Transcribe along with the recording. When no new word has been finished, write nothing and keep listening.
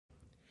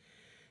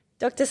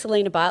Dr.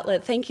 Selena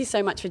Bartlett, thank you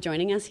so much for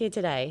joining us here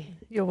today.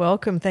 You're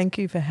welcome. Thank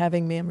you for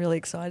having me. I'm really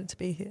excited to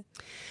be here.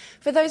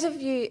 For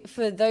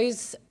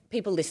those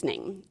people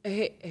listening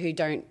who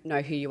don't know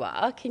who you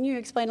are, can you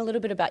explain a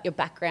little bit about your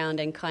background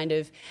and kind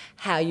of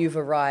how you've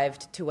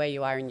arrived to where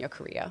you are in your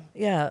career?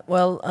 Yeah,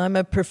 well, I'm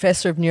a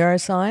professor of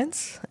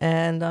neuroscience,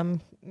 and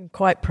I'm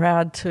quite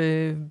proud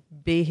to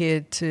be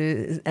here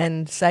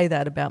and say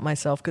that about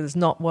myself, because it's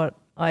not what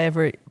I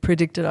ever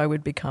predicted I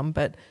would become.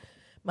 But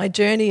my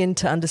journey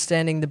into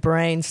understanding the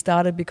brain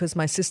started because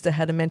my sister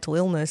had a mental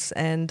illness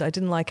and I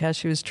didn't like how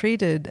she was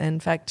treated.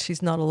 In fact,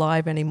 she's not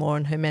alive anymore,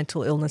 and her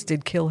mental illness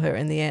did kill her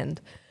in the end.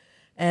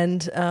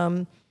 And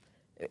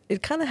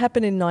it kind of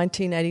happened in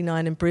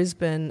 1989 in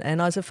Brisbane,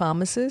 and I was a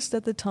pharmacist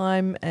at the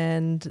time,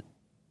 and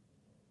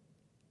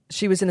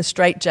she was in a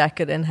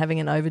straitjacket and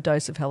having an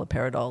overdose of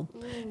haloperidol.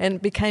 And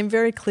it became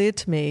very clear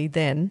to me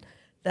then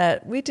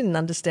that we didn't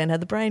understand how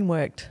the brain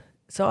worked.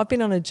 So I've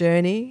been on a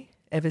journey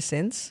ever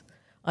since.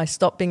 I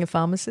stopped being a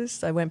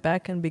pharmacist. I went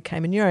back and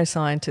became a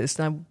neuroscientist.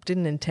 And I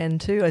didn't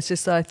intend to. It's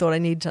just that I thought I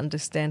needed to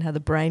understand how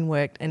the brain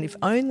worked. And if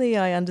only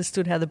I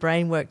understood how the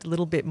brain worked a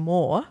little bit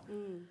more,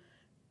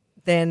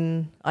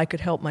 then I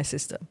could help my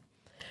sister.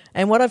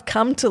 And what I've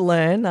come to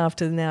learn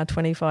after now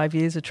 25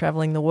 years of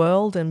travelling the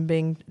world and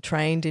being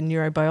trained in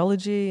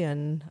neurobiology,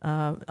 and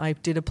I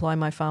did apply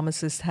my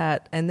pharmacist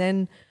hat, and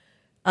then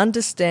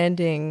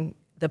understanding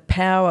the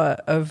power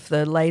of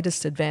the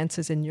latest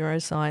advances in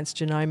neuroscience,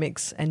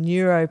 genomics and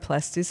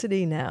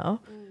neuroplasticity now,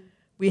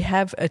 we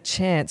have a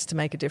chance to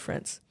make a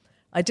difference.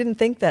 I didn't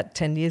think that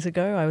 10 years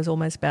ago. I was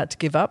almost about to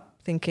give up,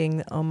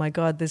 thinking, oh my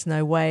God, there's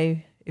no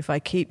way if I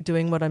keep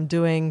doing what I'm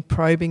doing,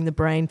 probing the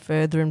brain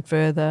further and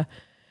further,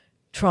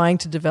 trying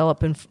to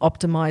develop and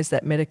optimize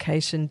that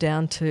medication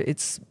down to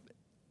its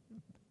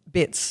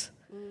bits.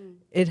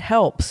 It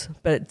helps,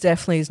 but it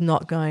definitely is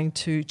not going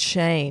to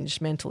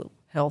change mental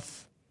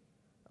health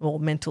or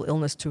mental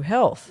illness to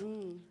health.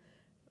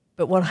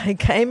 But what I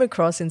came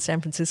across in San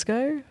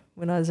Francisco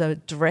when I was a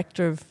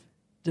director of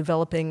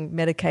developing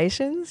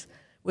medications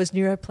was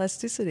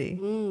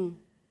neuroplasticity.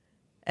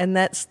 And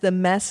that's the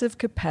massive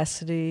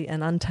capacity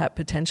and untapped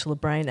potential the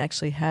brain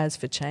actually has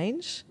for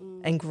change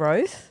and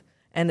growth.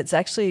 And it's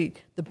actually,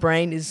 the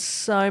brain is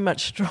so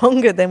much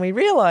stronger than we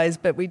realize,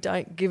 but we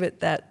don't give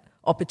it that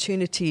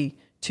opportunity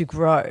to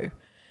grow.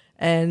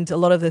 And a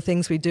lot of the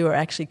things we do are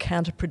actually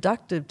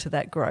counterproductive to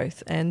that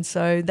growth. And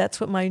so that's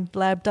what my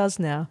lab does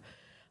now.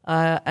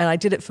 And I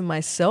did it for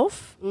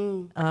myself.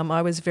 I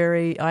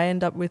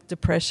ended up with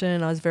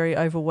depression. I was very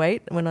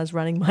overweight when I was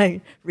running my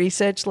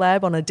research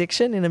lab on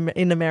addiction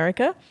in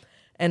America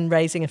and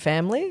raising a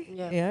family.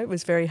 Yeah. You know, it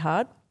was very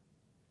hard.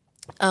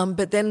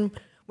 But then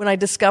when I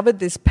discovered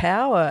this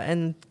power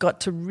and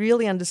got to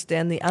really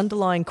understand the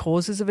underlying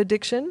causes of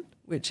addiction,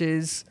 which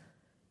is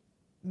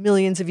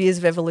millions of years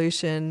of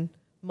evolution,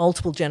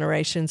 multiple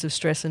generations of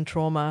stress and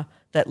trauma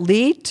that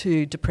lead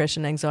to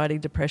depression, anxiety,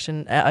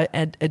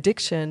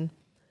 addiction,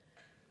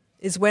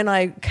 is when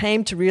I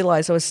came to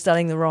realize I was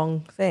studying the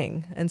wrong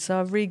thing. And so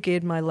I've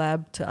re-geared my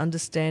lab to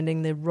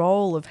understanding the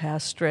role of how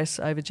stress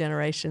over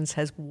generations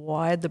has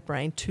wired the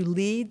brain to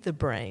lead the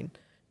brain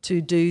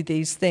to do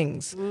these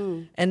things.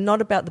 And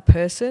not about the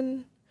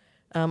person.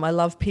 I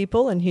love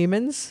people and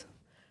humans,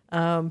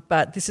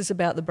 but this is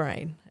about the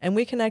brain. And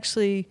we can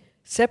actually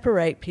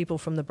separate people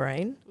from the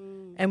brain.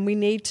 And we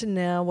need to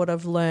now, what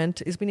I've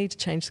learned is we need to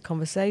change the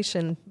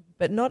conversation,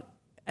 but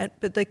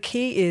the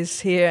key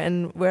is here,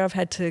 and where I've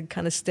had to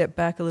kind of step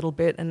back a little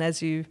bit, and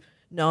as you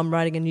know, I'm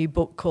writing a new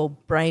book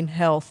called Brain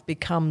Health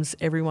Becomes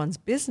Everyone's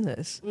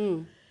Business,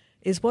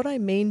 is what I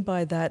mean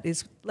by that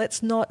is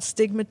let's not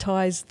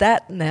stigmatize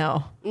that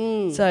now.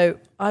 So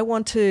I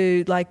want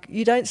to,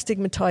 you don't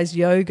stigmatize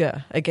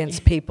yoga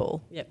against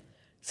people. Yep.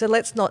 So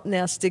let's not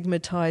now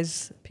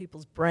stigmatize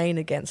people's brain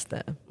against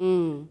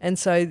them. And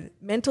so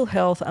mental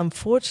health,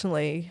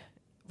 unfortunately,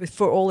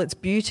 for all its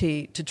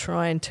beauty, to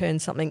try and turn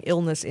something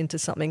illness into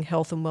something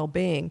health and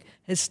well-being,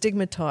 has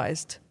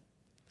stigmatized.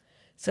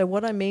 So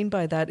what I mean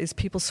by that is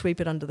people sweep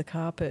it under the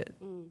carpet.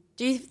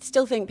 Do you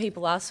still think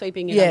people are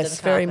sweeping it under the carpet?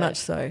 Yes, very much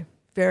so.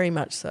 Very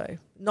much so.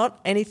 Not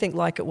anything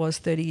like it was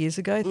 30 years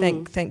ago,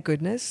 thank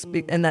goodness.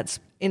 And that's,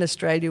 in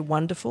Australia,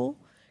 wonderful.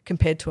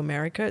 Compared to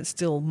America, it's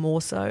still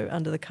more so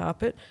under the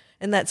carpet.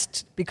 And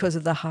that's because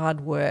of the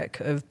hard work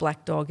of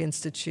Black Dog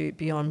Institute,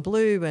 Beyond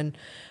Blue,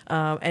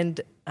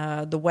 and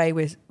the way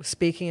we're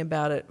speaking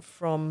about it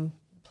from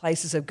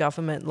places of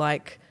government,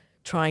 like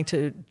trying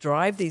to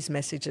drive these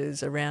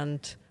messages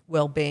around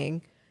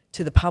well-being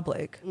to the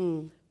public.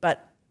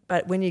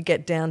 But when you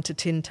get down to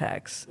tin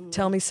tacks,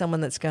 tell me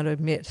someone that's going to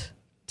admit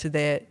to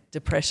their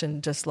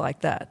depression just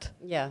like that.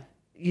 Yeah.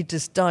 You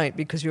just don't,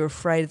 because you're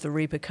afraid of the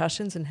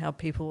repercussions and how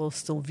people will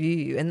still view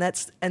you.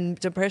 And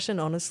depression,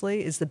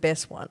 honestly, is the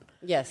best one.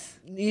 Yes.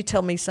 You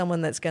tell me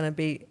someone that's going to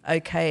be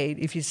okay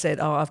if you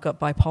said, oh, I've got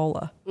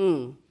bipolar.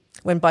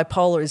 When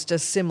bipolar is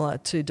just similar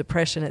to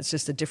depression, it's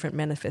just a different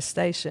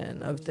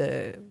manifestation of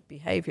the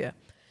behaviour.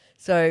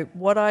 So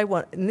what I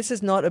want, and this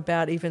is not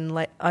about even,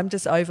 I'm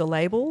just over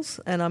labels,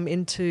 and I'm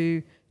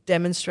into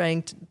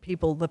demonstrating to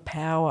people the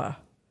power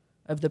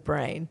of the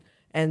brain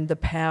and the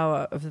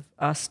power of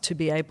us to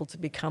be able to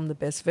become the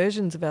best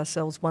versions of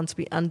ourselves once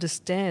we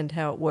understand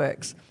how it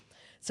works.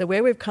 So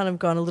where we've kind of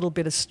gone a little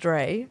bit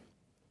astray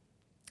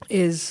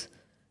is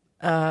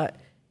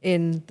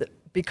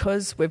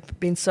because we've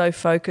been so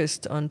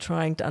focused on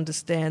trying to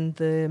understand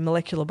the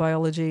molecular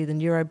biology, the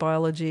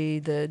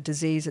neurobiology, the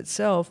disease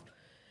itself,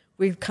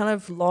 we've kind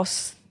of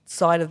lost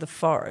sight of the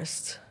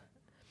forest.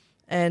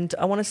 And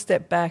I want to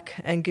step back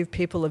and give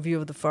people a view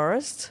of the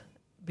forest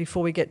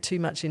before we get too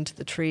much into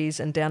the trees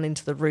and down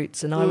into the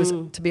roots. And I was,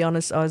 to be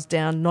honest, I was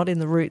down not in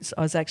the roots,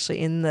 I was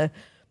actually in the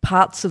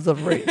parts of the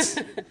roots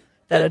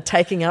that are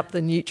taking up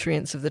the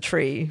nutrients of the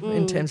tree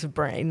in terms of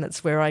brain.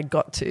 That's where I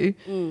got to.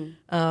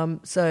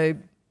 So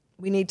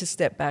we need to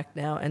step back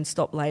now and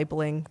stop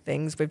labelling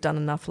things. We've done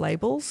enough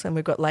labels, and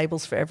we've got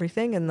labels for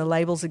everything, and the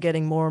labels are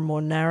getting more and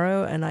more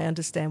narrow, and I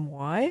understand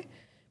why,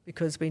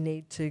 because we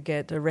need to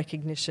get a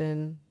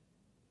recognition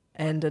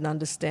and an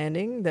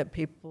understanding that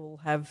people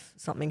have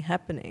something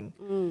happening.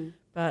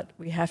 But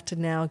we have to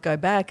now go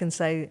back and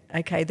say,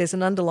 okay, there's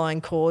an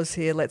underlying cause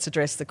here, let's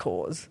address the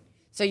cause.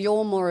 So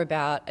you're more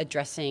about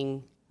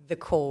addressing the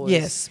cause,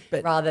 yes,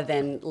 but rather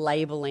than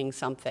labelling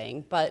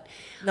something. But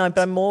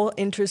I'm more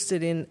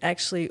interested in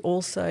actually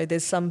also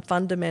there's some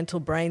fundamental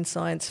brain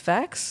science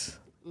facts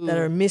that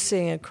are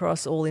missing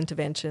across all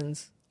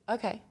interventions.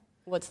 Okay,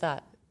 what's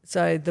that?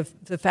 So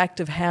the fact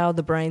of how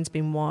the brain's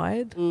been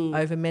wired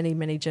over many,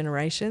 many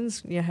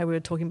generations. You know how we were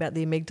talking about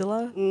the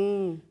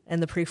amygdala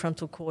and the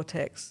prefrontal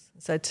cortex.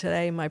 So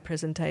today in my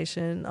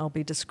presentation I'll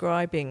be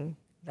describing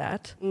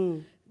that.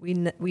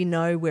 We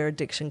know where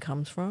addiction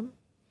comes from.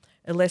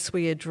 Unless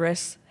we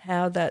address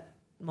how that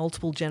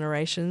multiple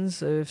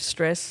generations of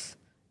stress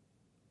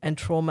and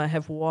trauma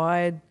have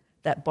wired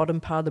that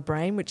bottom part of the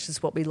brain, which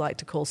is what we like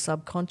to call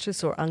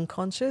subconscious or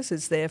unconscious,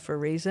 it's there for a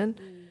reason.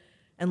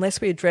 Unless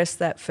we address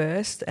that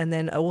first and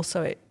then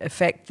also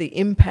affect the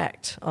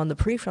impact on the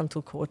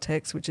prefrontal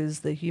cortex, which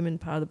is the human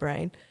part of the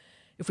brain,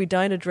 if we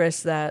don't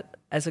address that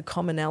as a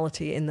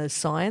commonality in the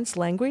science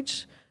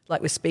language,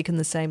 like we're speaking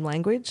the same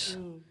language,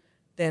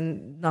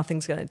 then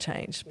nothing's going to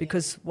change.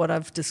 Because what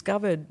I've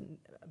discovered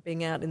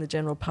being out in the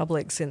general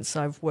public since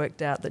I've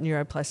worked out that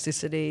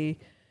neuroplasticity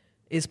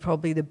is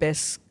probably the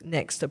best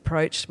next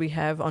approach we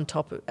have on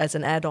top of, as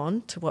an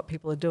add-on to what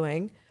people are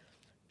doing,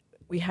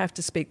 we have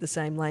to speak the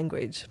same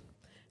language.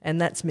 And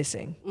that's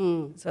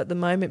missing. So at the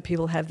moment,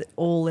 people have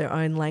all their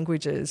own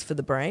languages for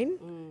the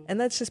brain. And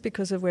that's just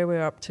because of where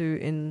we're up to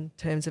in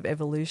terms of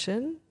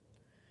evolution,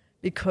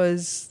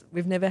 because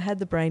we've never had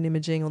the brain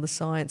imaging or the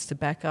science to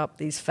back up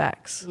these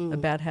facts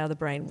about how the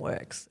brain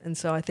works. And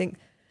so I think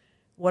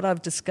what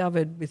I've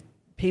discovered with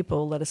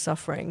people that are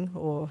suffering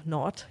or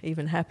not,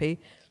 even happy,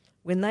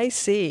 when they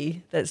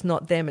see that it's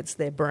not them, it's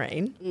their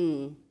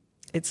brain,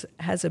 it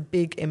has a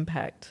big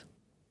impact.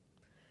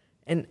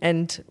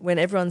 And when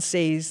everyone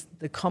sees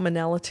the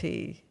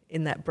commonality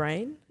in that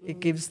brain, it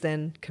gives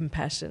then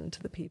compassion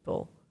to the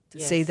people to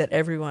see that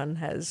everyone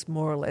has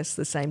more or less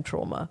the same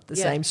trauma, the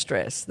same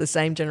stress, the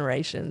same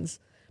generations,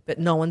 but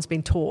no one's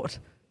been taught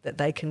that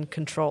they can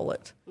control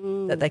it,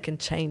 that they can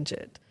change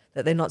it,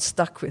 that they're not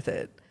stuck with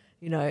it,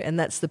 you know, and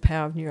that's the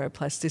power of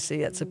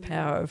neuroplasticity. That's the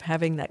power of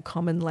having that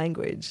common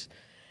language.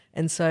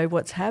 And so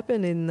what's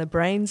happened in the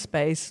brain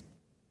space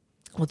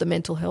or the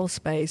mental health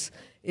space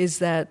is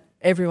that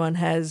everyone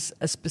has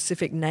a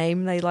specific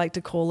name they like to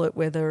call it,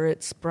 whether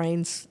it's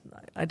brains.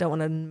 I don't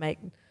want to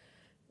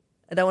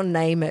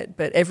name it,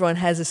 but everyone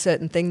has a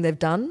certain thing they've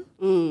done,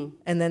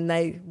 and then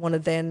they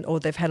want to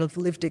or they've had a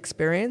lived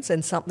experience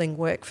and something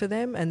worked for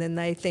them, and then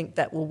they think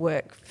that will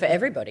work for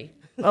everybody.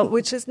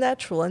 Which is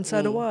natural, and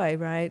so do I,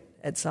 right,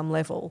 at some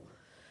level.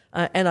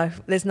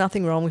 There's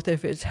nothing wrong with it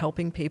if it's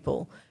helping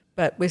people,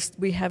 but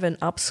we have an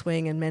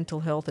upswing in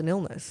mental health and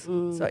illness.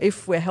 So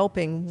if we're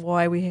helping,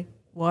 why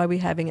are we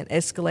having an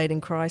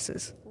escalating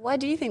crisis? Why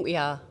do you think we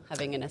are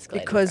having an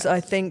escalating crisis? Because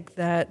I think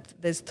that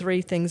there's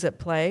three things at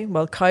play.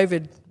 Well,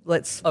 COVID,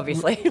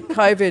 obviously.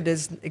 COVID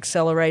has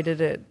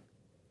accelerated it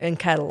and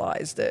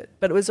catalysed it,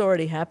 but it was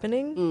already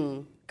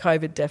happening.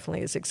 COVID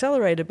definitely has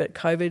accelerated, but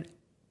COVID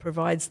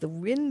provides the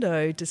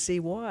window to see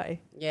why.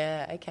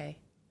 Yeah, okay.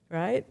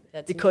 Right?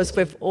 Because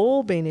we've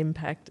all been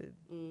impacted.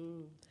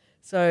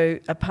 So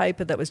a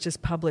paper that was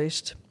just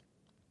published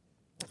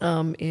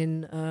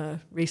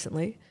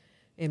recently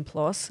in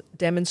PLOS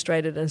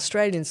demonstrated, an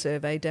Australian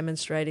survey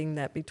demonstrating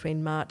that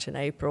between March and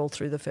April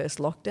through the first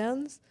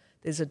lockdowns,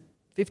 there's a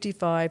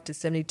 55 to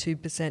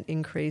 72%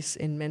 increase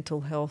in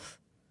mental health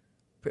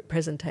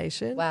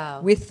presentation.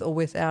 Wow. With or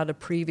without a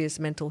previous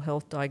mental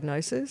health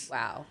diagnosis.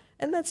 Wow.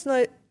 And that's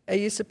not, are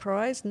you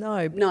surprised?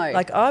 No. No.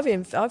 Like I've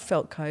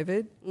felt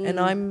COVID and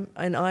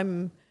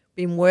I'm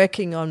been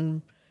working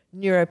on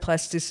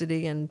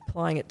neuroplasticity and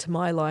applying it to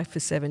my life for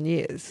 7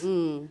 years.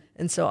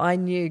 And so I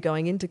knew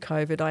going into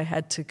COVID I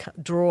had to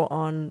draw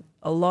on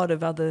a lot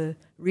of other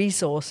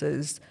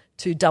resources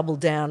to double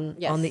down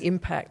Yes. on the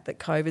impact that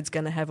COVID's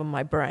going to have on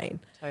my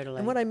brain. Totally.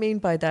 And what I mean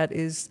by that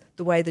is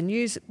the way the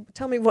news,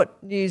 tell me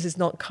what news is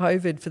not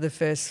COVID for the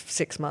first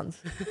 6 months.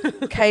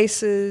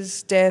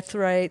 Cases, death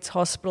rates,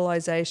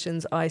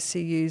 hospitalizations,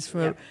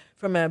 ICUs.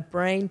 From a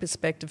brain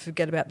perspective,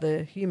 forget about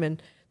the human,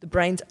 the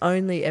brain's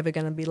only ever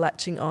going to be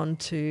latching on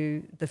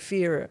to the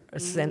fear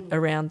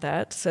around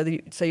that. So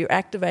you're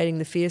activating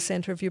the fear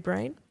center of your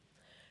brain.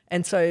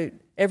 And so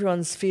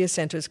everyone's fear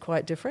center is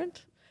quite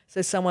different.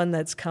 So someone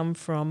that's come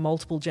from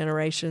multiple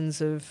generations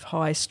of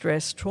high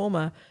stress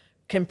trauma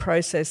can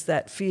process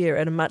that fear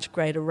at a much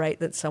greater rate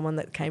than someone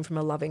that came from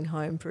a loving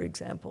home, for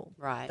example.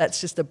 Right. That's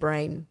just a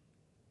brain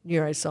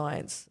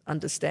neuroscience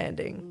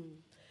understanding.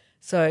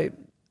 So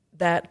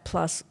that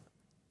plus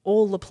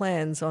all the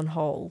plans on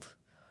hold.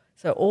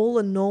 So all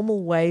the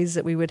normal ways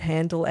that we would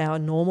handle our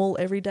normal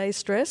everyday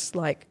stress,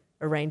 like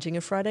arranging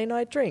a Friday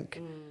night drink,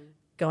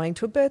 going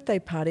to a birthday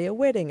party, a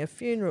wedding, a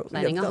funeral,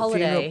 Planning a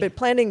holiday.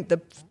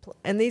 but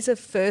and these are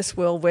first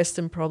world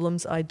Western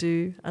problems. I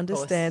do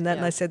understand that,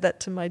 and I said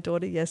that to my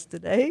daughter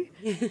yesterday,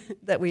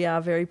 that we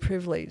are very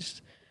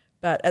privileged,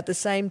 but at the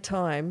same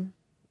time,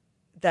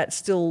 that's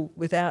still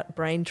without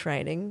brain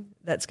training.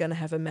 That's going to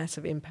have a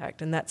massive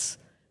impact, and that's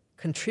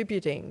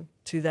contributing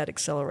to that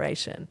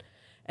acceleration.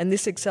 And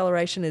this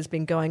acceleration has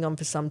been going on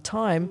for some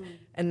time,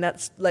 and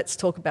let's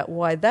talk about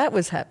why that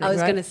was happening. I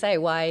was going to say,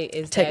 why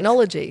is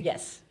technology?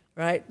 Yes.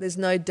 Right, there's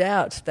no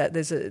doubt that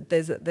there's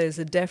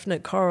a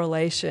definite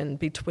correlation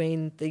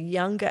between the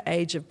younger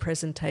age of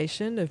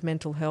presentation of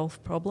mental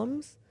health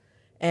problems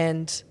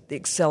and the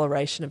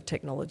acceleration of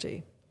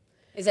technology.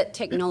 Is it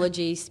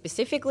technology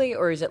specifically,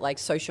 or is it like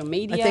social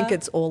media? I think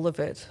it's all of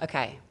it.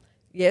 Okay.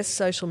 Yes,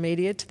 social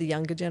media to the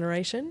younger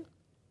generation,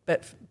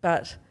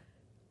 but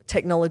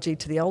technology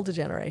to the older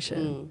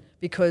generation,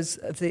 because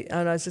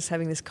and I was just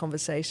having this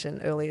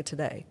conversation earlier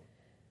today.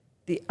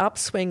 The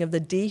upswing of the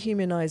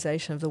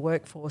dehumanization of the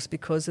workforce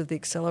because of the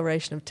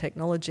acceleration of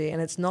technology, and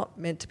it's not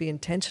meant to be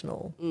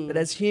intentional, but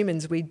as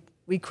humans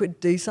we could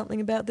do something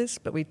about this,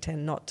 but we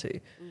tend not to.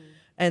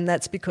 And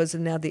that's because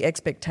of now the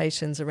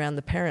expectations around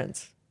the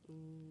parents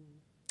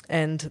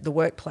and the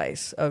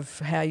workplace of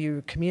how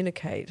you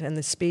communicate and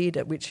the speed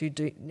at which you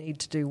need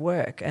to do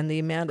work and the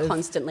amount of...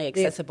 Constantly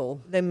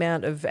accessible. The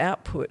amount of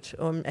output.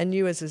 And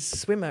you as a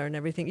swimmer and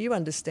everything, you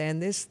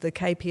understand this, the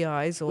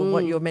KPIs or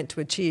what you're meant to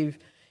achieve.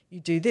 You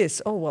do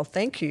this. Oh, well,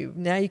 thank you.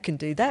 Now you can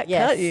do that,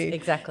 yes, can't you?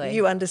 Exactly.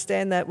 You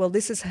understand that, well,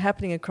 this is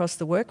happening across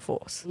the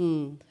workforce.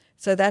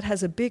 So that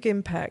has a big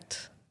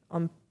impact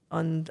on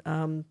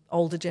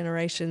older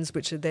generations,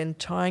 which are then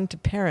trying to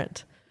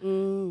parent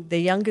their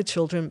younger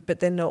children,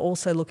 but then they're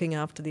also looking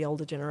after the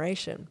older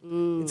generation.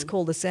 It's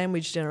called the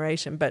sandwich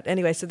generation. But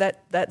anyway, so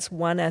that's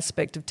one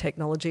aspect of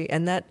technology,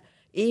 and that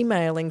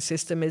emailing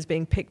system is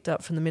being picked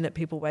up from the minute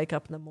people wake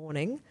up in the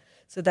morning.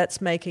 So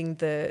that's making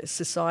the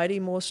society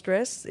more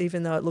stressed,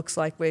 even though it looks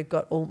like we've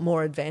got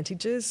more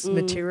advantages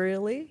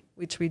materially,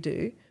 which we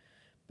do.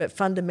 But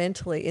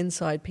fundamentally,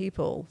 inside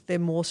people, they're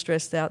more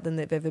stressed out than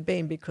they've ever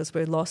been because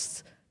we've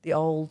lost the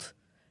old.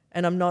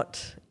 And I'm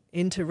not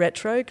into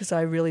retro because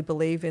I really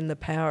believe in the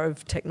power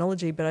of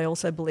technology, but I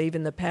also believe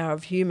in the power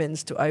of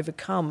humans to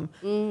overcome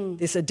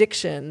this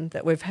addiction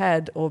that we've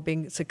had or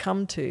being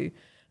succumbed to.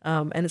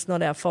 And it's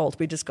not our fault.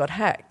 We just got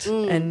hacked.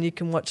 And you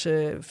can watch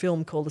a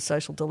film called The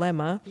Social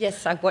Dilemma.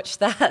 Yes, I watched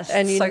that.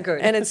 And so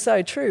good. And it's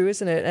so true,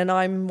 isn't it? And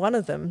I'm one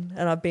of them.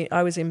 And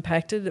I was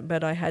impacted,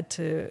 but I have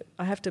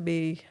to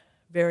be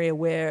very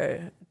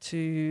aware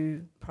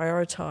to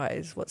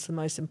prioritise what's the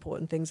most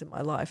important things in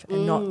my life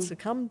and not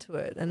succumb to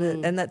it.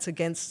 And that's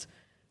against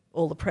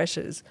all the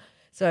pressures.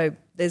 So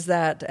there's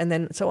that. And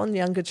then so on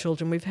younger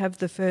children, we've had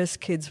the first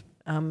kids.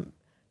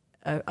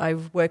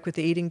 I've worked with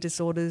the eating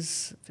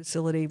disorders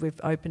facility. They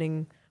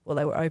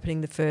were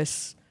opening the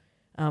first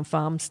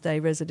farm stay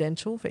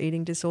residential for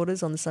eating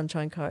disorders on the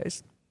Sunshine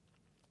Coast.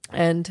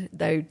 And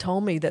they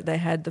told me that they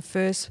had the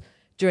first,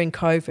 during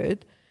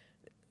COVID,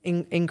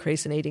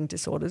 increase in eating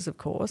disorders, of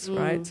course,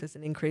 right? So there's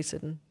an increase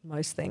in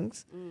most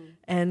things.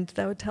 And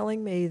they were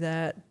telling me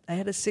that they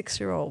had a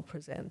 6-year-old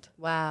present.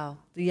 Wow.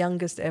 The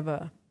youngest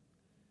ever.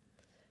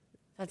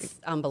 That's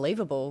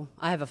unbelievable.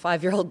 I have a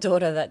 5-year-old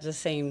daughter that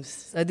just seems...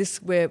 So this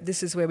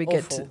is where we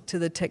awful. get to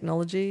the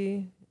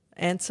technology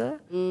answer.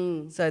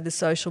 So the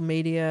social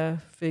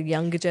media for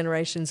younger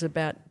generations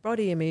about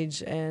body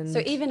image and...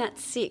 So even at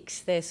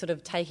 6, they're sort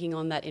of taking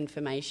on that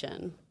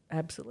information.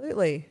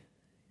 Absolutely.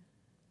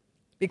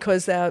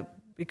 Because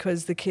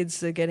the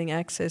kids are getting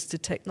access to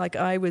tech. Like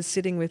I was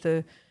sitting with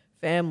a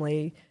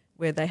family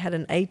where they had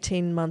an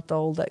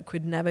 18-month-old that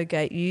could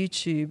navigate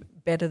YouTube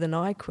better than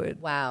I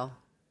could. Wow.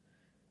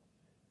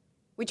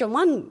 Which on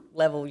one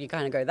level you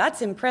kind of go,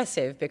 that's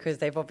impressive because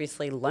they've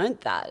obviously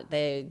learnt that.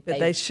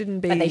 They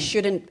shouldn't be... But they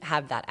shouldn't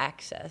have that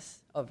access,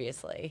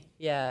 obviously.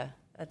 Yeah,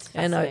 that's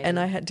fascinating. And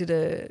I did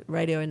a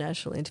Radio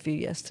National interview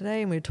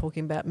yesterday and we were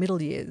talking about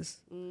middle years.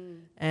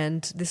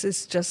 And this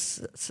is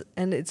just...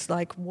 And it's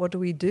like, what do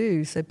we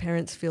do? So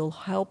parents feel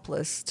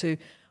helpless to...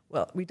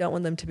 well, we don't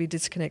want them to be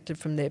disconnected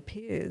from their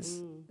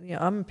peers.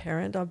 I'm a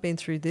parent. I've been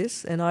through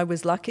this, and I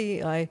was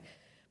lucky.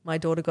 My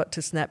daughter got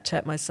to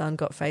Snapchat. My son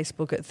got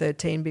Facebook at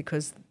 13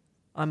 because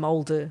I'm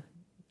older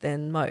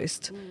than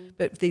most.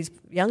 But these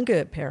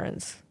younger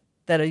parents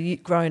that are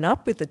grown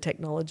up with the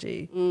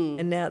technology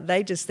and now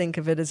they just think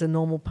of it as a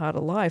normal part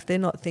of life. They're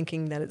not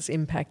thinking that it's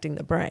impacting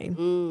the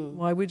brain.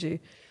 Why would you?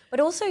 But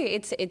also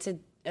it's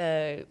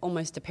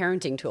almost a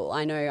parenting tool.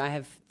 I know I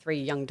have 3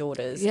 young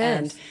daughters, Yes.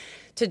 and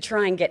to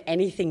try and get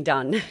anything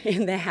done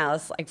in their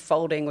house, like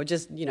folding or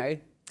just,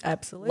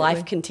 Absolutely.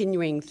 life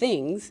continuing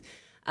things,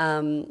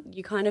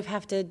 you kind of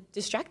have to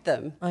distract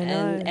them. I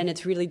know. And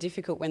it's really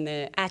difficult when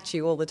they're at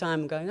you all the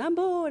time going, I'm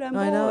bored. I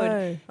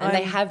know. And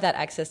they have that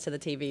access to the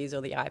TVs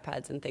or the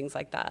iPads and things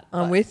like that.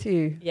 I'm with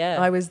you. Yeah.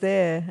 I was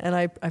there and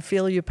I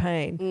feel your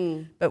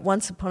pain. But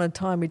once upon a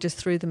time, we just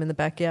threw them in the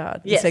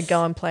backyard Yes. and said,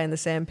 go and play in the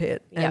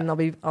sandpit and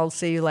I'll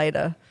see you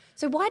later.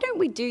 So why don't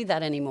we do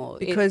that anymore?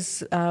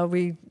 Because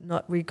we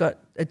got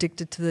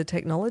addicted to the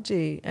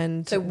technology,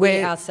 and So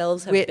we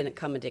ourselves have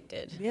become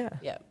addicted. Yeah.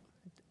 Yeah.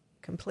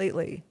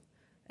 Completely.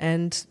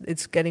 And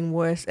it's getting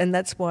worse. And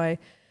that's why,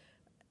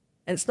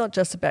 and it's not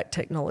just about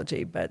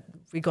technology, but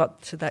we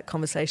got to that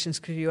conversation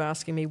because you were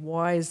asking me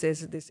why is there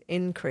this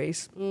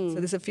increase. So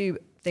there's a few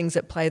things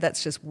at play.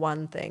 That's just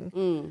one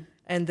thing.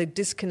 And the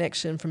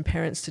disconnection from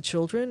parents to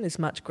children is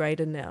much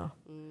greater now.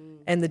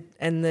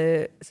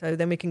 So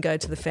then we can go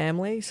to the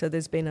family. So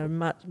there's been a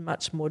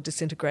much more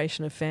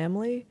disintegration of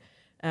family.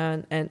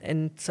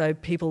 And so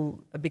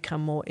people have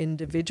become more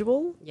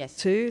individual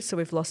too. So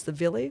we've lost the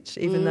village,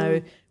 even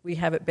though we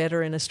have it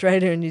better in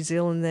Australia and New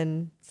Zealand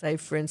than, say,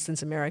 for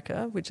instance,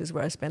 America, which is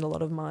where I spent a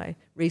lot of my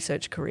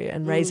research career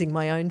and raising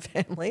my own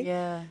family.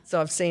 Yeah. So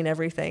I've seen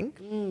everything.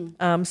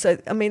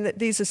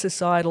 These are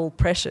societal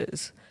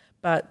pressures.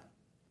 But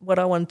what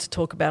I wanted to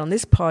talk about on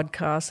this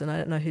podcast, and I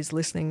don't know who's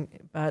listening,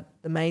 but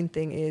the main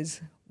thing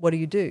is, what do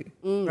you do,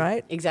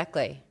 right?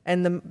 Exactly.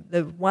 And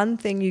the one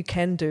thing you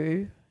can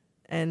do,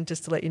 and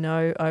just to let you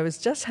know, I was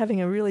just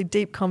having a really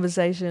deep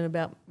conversation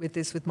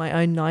with my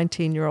own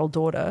 19-year-old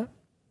daughter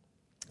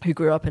who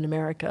grew up in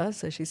America,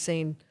 so she's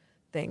seen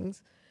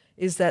things,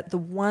 is that the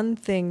one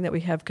thing that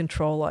we have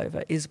control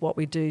over is what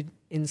we do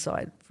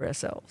inside for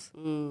ourselves.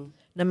 No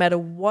matter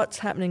what's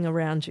happening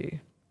around you,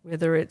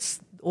 whether it's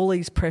all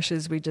these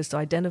pressures we just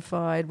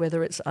identified,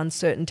 whether it's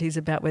uncertainties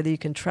about whether you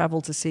can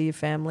travel to see your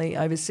family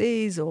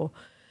overseas or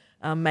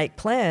make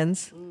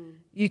plans,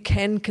 you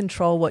can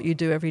control what you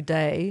do every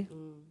day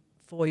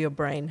for your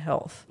brain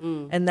health.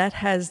 And that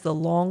has the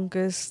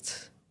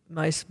longest,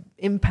 most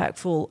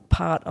impactful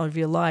part of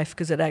your life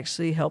because it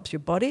actually helps your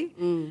body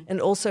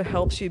and also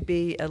helps you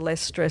be a less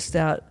stressed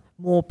out,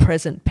 more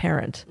present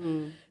parent.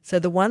 So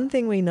the one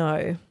thing we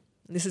know,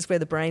 this is where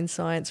the brain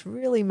science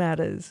really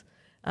matters,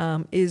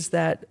 is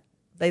that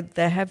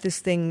they have this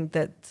thing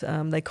that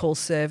they call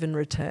serve and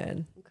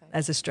return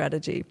as a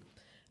strategy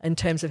in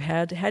terms of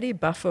how do you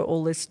buffer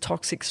all this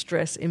toxic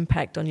stress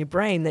impact on your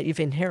brain that you've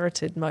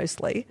inherited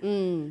mostly.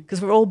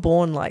 Because we're all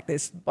born like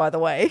this, by the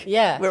way.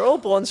 Yeah. We're all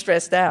born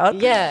stressed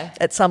out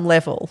at some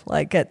level,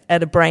 like at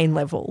a brain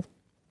level,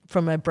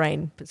 from a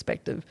brain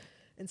perspective.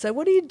 And so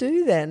what do you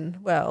do then?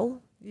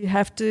 Well, you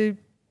have to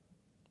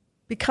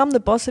become the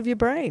boss of your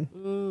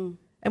brain.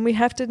 And we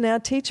have to now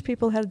teach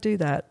people how to do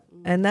that.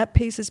 And that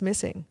piece is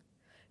missing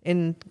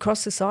across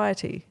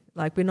society.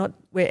 Like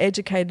we're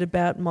educated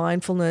about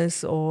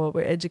mindfulness or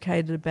we're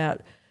educated about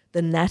the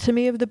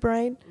anatomy of the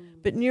brain,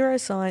 but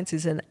neuroscience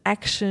is an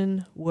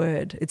action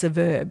word. It's a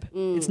verb.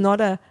 It's not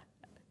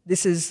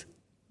this is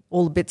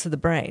all the bits of the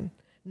brain.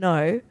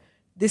 No,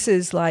 this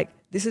is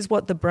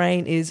what the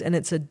brain is, and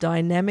it's a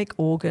dynamic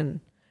organ.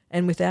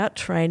 And without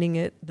training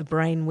it, the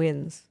brain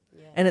wins.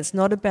 Yeah. And it's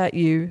not about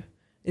you,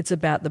 it's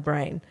about the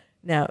brain.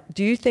 Now,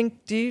 do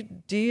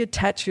you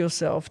attach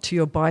yourself to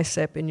your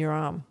bicep in your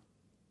arm?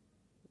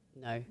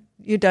 No.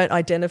 You don't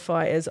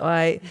identify as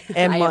I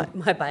am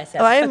my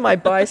bicep. I am my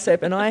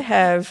bicep, and I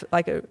have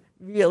like a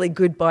really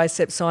good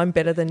bicep, so I'm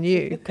better than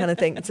you, kind of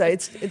thing. So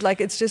it's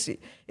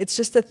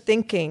just a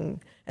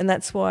thinking, and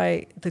that's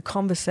why the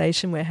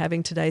conversation we're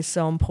having today is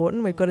so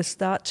important. We've got to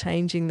start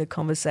changing the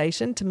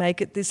conversation to make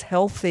it this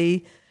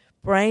healthy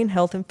brain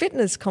health and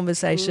fitness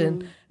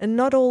conversation, and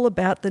not all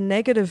about the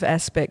negative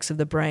aspects of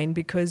the brain.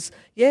 Because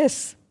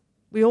yes,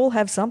 we all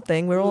have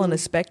something. We're all on a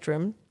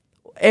spectrum.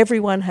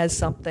 Everyone has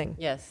something.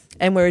 Yes.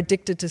 And we're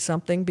addicted to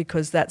something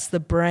because that's the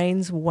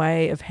brain's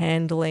way of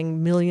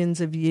handling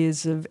millions of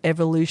years of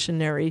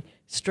evolutionary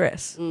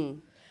stress.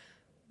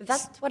 But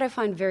that's what I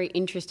find very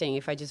interesting,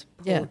 if I just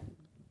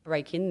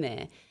break in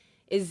there,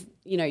 is,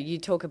 you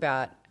talk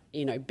about,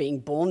 being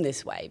born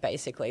this way,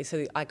 basically.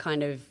 So I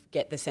kind of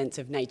get the sense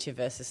of nature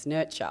versus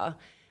nurture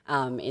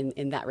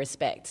in that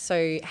respect.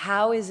 So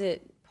how is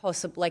it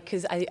possible?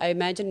 Because I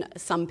imagine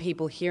some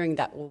people hearing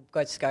that will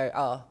just go,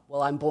 oh,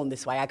 well, I'm born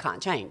this way, I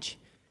can't change.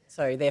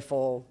 So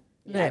therefore,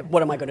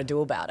 what am I going to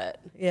do about it?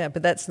 Yeah,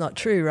 but that's not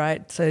true,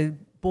 right? So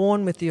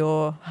born with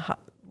your,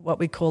 what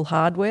we call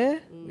hardware,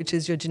 which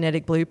is your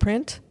genetic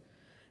blueprint,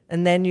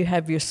 And then you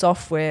have your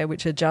software,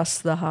 which adjusts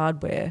the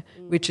hardware,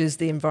 which is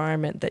the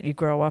environment that you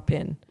grow up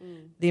in.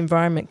 The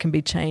environment can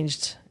be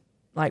changed.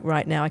 Like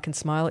right now, I can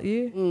smile at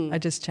you. I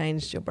just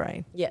changed your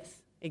brain.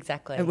 Yes,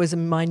 exactly. It was a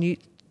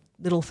minute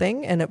little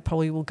thing, and it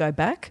probably will go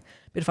back.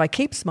 But if I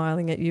keep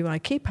smiling at you, I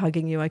keep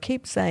hugging you, I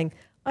keep saying,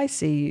 I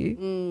see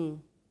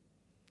you,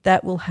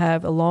 that will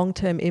have a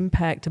long-term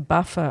impact to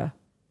buffer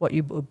what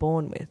you were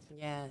born with.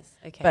 Yes,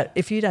 okay. But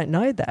if you don't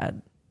know that,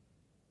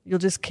 you'll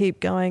just keep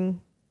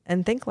going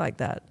and think like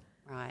that.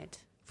 Right.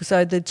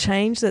 So the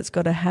change that's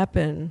got to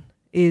happen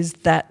is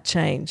that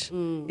change,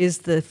 is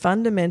the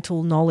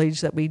fundamental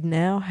knowledge that we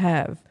now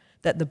have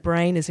that the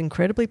brain is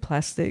incredibly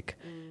plastic.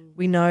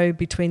 We know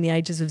between the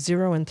ages of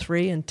 0 and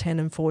 3 and 10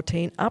 and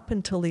 14, up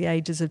until the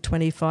ages of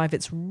 25,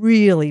 it's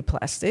really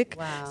plastic.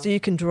 Wow. So you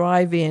can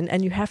drive in,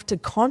 and you have to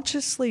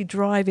consciously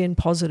drive in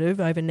positive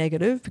over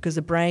negative, because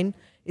the brain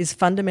is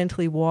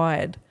fundamentally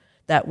wired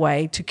that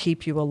way to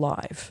keep you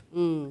alive.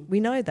 We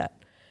know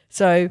that.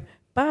 So,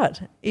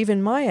 but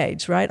even my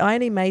age, right, I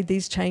only made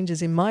these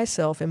changes in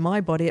myself, in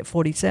my body at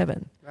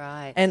 47.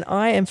 Right. And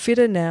I am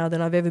fitter now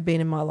than I've ever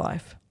been in my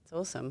life. It's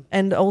awesome.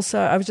 And also,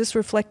 I was just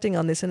reflecting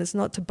on this, and it's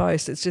not to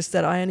boast, it's just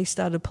that I only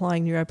started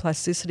applying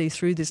neuroplasticity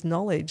through this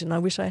knowledge, and I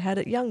wish I had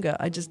it younger.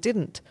 I just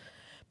didn't.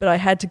 But I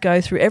had to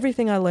go through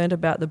everything I learned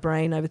about the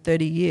brain over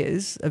 30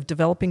 years of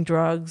developing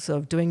drugs,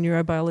 of doing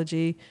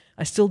neurobiology.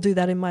 I still do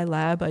that in my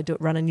lab. I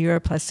run a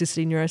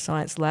neuroplasticity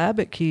neuroscience lab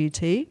at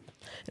QUT,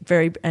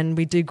 and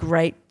we do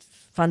great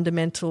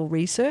fundamental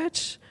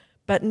research.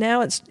 But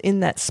now it's in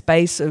that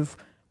space of,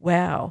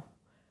 wow,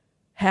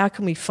 how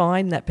can we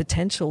find that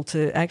potential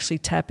to actually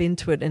tap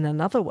into it in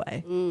another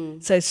way?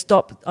 So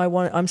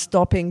I'm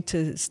stopping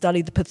to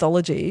study the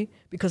pathology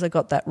because I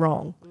got that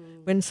wrong.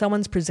 When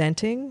someone's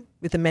presenting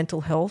with a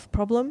mental health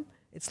problem,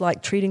 it's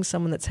like treating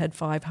someone that's had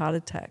 5 heart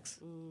attacks.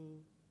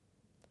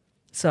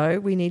 So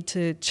we need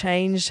to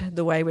change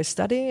the way we're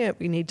studying it,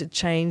 we need to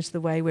change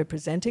the way we're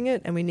presenting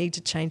it, and we need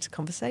to change the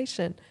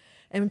conversation.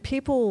 And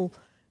people,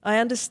 I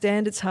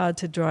understand it's hard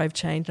to drive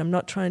change. I'm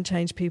not trying to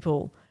change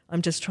people.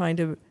 I'm just trying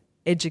to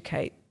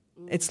educate.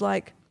 It's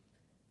like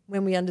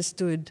when we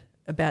understood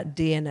about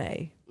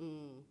DNA,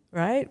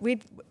 right?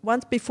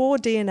 Once before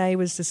DNA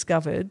was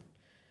discovered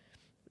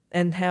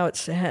and how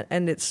its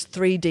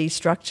 3D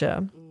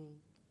structure,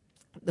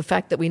 the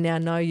fact that we now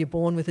know you're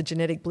born with a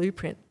genetic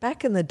blueprint.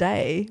 Back in the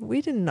day,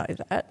 we didn't know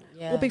that.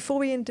 Yeah. Well, before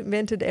we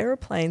invented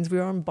aeroplanes, we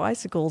were on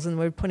bicycles and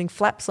we were putting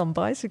flaps on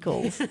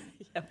bicycles.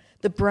 Yep.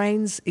 The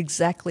brain's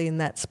exactly in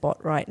that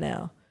spot right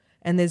now.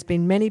 And there's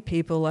been many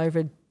people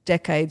over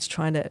decades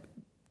trying to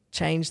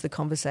change the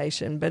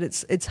conversation, but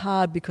it's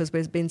hard because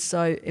we've been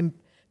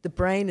the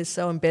brain is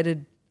so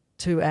embedded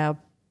to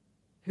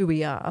who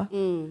we are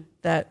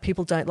that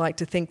people don't like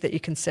to think that you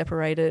can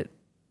separate it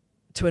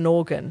to an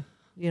organ.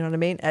 You know what I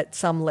mean? At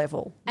some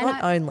level,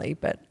 not only,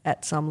 but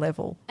at some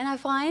level. And I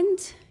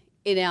find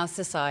in our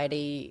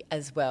society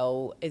as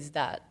well is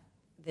that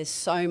there's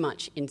so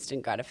much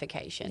instant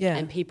gratification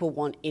and people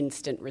want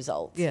instant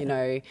results. You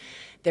know,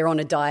 they're on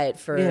a diet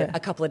for a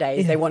couple of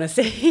days. They want to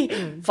see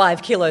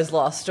 5 kilos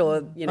lost,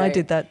 or, you know. I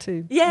did that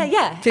too.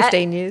 Yeah.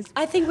 15 years.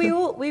 I think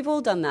we've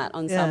all done that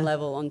on some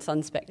level, on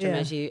some spectrum,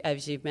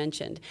 as you've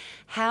mentioned.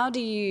 How do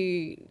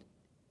you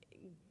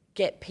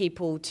get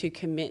people to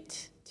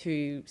commit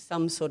to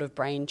some sort of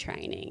brain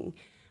training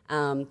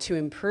to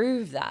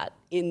improve that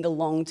in the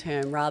long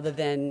term, rather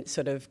than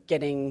sort of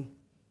getting,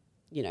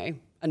 you know,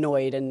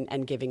 annoyed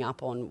and giving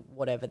up on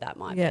whatever that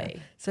might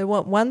be? So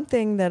one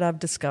thing that I've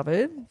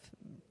discovered,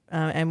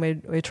 and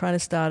we're trying to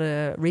start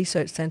a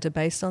research centre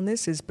based on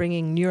this, is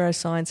bringing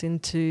neuroscience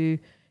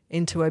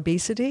into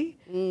obesity.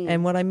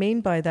 And what I mean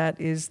by that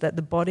is that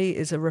the body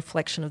is a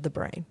reflection of the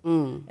brain.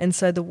 And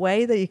so the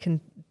way that you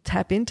can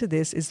tap into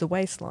this is the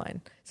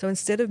waistline. So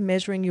instead of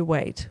measuring your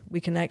weight, we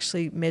can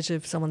actually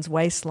measure someone's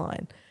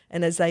waistline.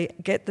 And as they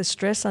get the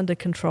stress under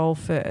control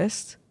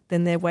first,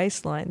 then their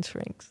waistline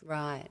shrinks.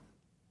 Right.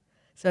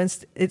 So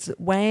it's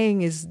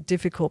weighing is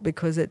difficult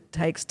because it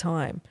takes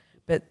time.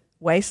 But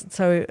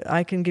so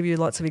I can give you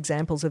lots of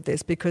examples of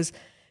this, because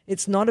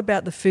it's not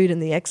about the food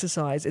and the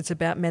exercise, it's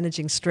about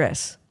managing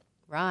stress.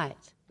 Right.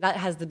 That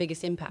has the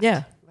biggest impact.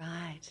 Yeah.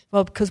 Right.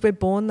 Well, because we're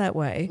born that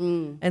way.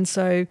 And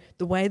so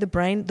the way the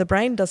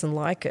brain doesn't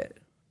like it,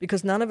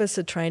 because none of us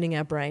are training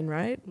our brain,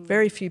 right?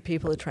 Very few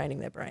people are training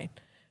their brain.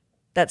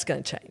 That's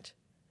going to change.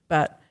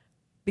 But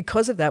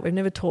because of that, we've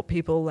never taught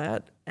people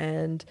that.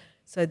 And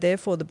so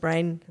therefore the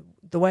brain,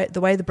 the way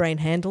the brain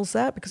handles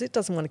that, because it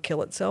doesn't want to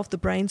kill itself, the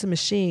brain's a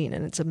machine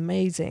and it's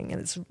amazing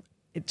and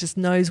it just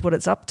knows what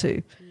it's up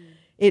to.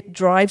 It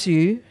drives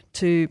you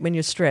to, when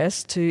you're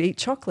stressed, to eat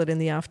chocolate in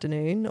the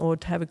afternoon or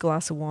to have a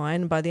glass of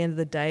wine. And by the end of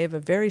the day, of a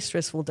very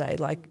stressful day,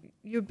 like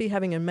you'd be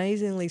having an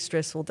amazingly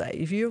stressful day.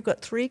 If you've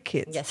got 3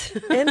 kids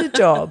and a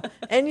job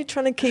and you're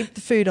trying to keep the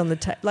food on the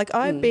table, like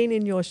I've been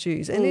in your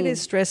shoes and it is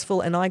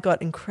stressful, and I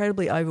got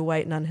incredibly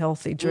overweight and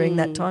unhealthy during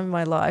that time in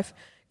my life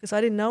because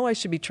I didn't know I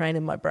should be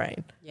training my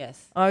brain.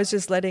 Yes. I was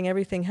just letting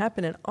everything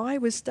happen, and I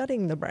was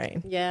studying the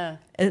brain. Yeah.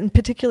 And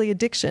particularly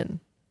addiction.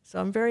 So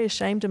I'm very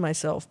ashamed of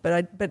myself,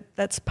 but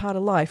that's part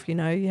of life, you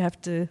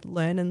have to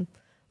learn, and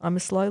I'm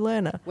a slow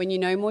learner. When you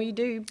know more, you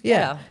do better.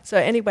 Yeah. So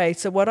anyway,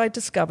 what I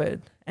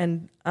discovered,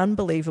 and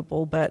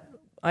unbelievable, but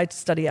I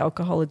studied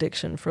alcohol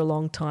addiction for a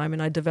long time,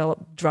 and I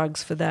developed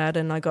drugs for that,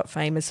 and I got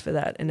famous for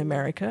that in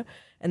America.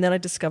 And then I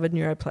discovered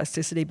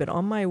neuroplasticity. But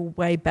on my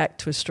way back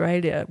to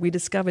Australia, we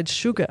discovered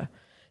sugar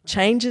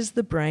changes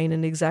the brain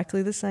in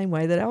exactly the same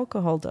way that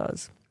alcohol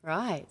does.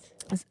 Right.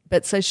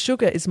 But so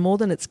sugar is more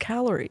than its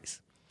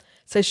calories.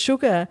 So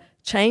sugar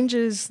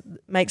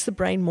makes the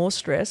brain more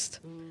stressed,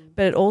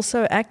 but it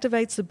also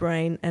activates the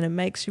brain, and it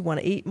makes you want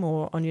to eat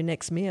more on your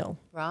next meal.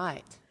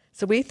 Right.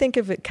 So we think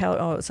of it,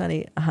 it's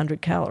only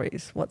 100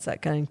 calories. What's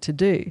that going to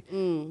do?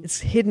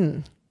 It's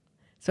hidden.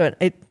 So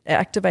it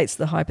activates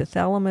the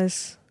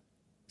hypothalamus,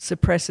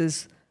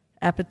 suppresses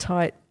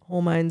appetite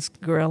hormones,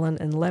 ghrelin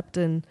and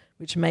leptin,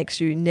 which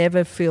makes you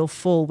never feel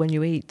full when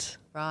you eat.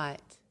 Right.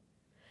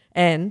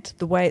 And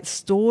the way it's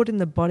stored in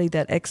the body,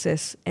 that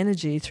excess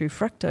energy through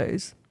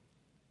fructose,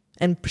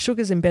 and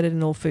sugar's embedded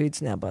in all foods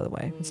now, by the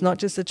way. It's not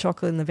just the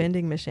chocolate in the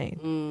vending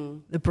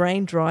machine. The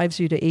brain drives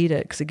you to eat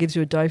it because it gives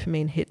you a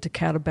dopamine hit to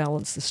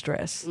counterbalance the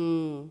stress.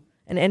 And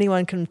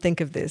anyone can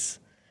think of this.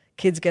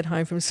 Kids get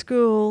home from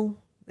school,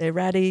 they're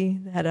ratty,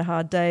 they had a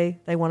hard day,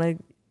 the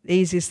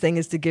easiest thing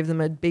is to give them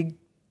a big,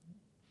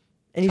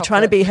 and you're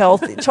trying to be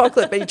healthy,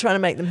 chocolate, but you're trying to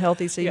make them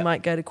healthy, so you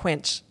might go to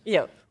Quench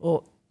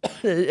or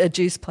a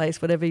juice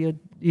place, whatever you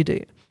do.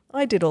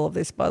 I did all of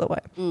this, by the way.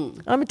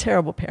 I'm a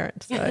terrible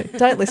parent, so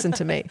don't listen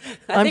to me.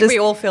 I think we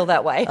all feel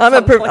that way. I'm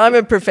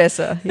a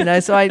professor,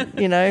 so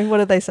what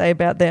do they say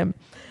about them?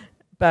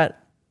 But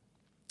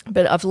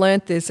I've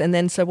learnt this, and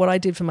then so what I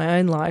did for my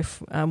own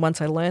life,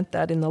 once I learnt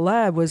that in the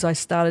lab, was I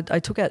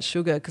took out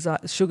sugar, because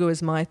sugar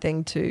was my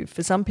thing too.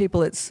 For some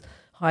people it's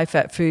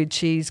high-fat food,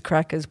 cheese,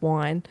 crackers,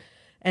 wine.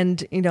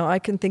 And, I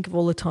can think of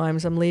all the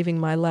times I'm leaving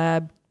my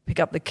lab, pick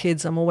up the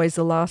kids, I'm always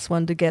the last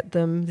one to get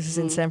them. This is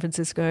in San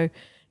Francisco.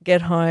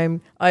 Get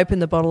home, open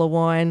the bottle of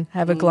wine,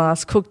 have a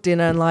glass, cook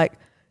dinner, and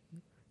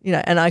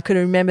and I could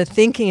remember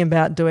thinking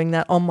about doing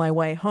that on my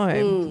way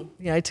home,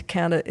 to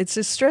counter. It's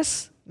a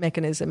stress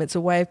mechanism. It's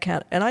a way of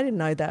counter, and I didn't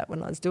know that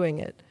when I was doing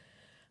it.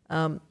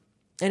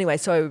 Anyway,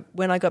 so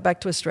when I got back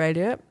to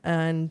Australia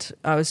and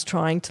I was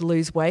trying to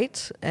lose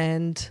weight,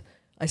 and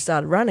I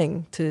started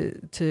running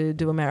to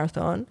do a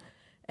marathon,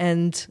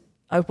 and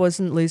I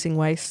wasn't losing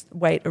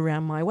weight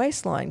around my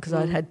waistline because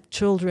I'd had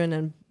children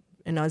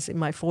and I was in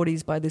my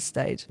 40s by this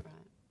stage.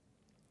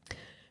 Right.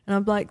 And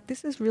I'm like,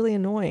 this is really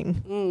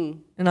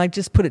annoying. And I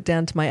just put it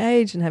down to my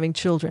age and having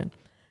children.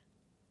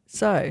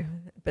 So,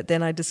 but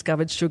then I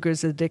discovered sugar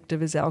is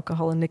addictive as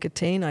alcohol and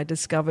nicotine.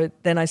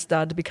 Then I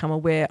started to become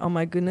aware, oh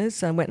my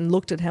goodness, I went and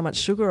looked at how much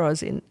sugar I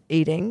was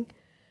eating.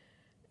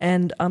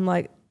 And I'm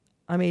like,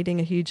 I'm eating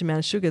a huge amount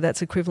of sugar.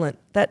 That's equivalent.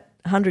 That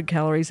 100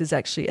 calories is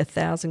actually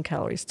 1,000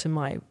 calories to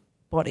my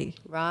body.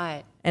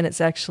 Right. And it's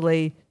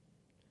actually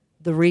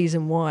the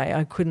reason why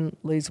I couldn't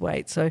lose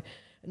weight. So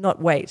not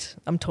weight,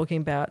 I'm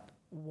talking about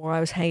why I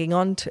was hanging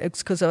on to it,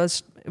 because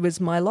it was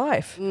my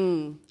life.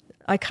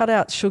 I cut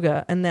out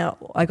sugar and now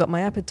I got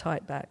my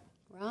appetite back.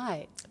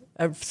 Right.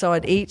 So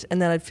I'd eat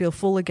and then I'd feel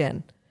full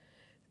again.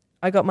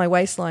 I got my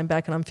waistline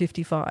back and I'm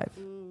 55.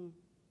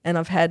 And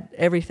I've had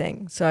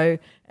everything. So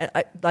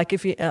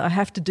I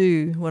have to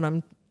do what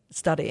I'm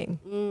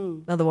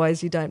studying.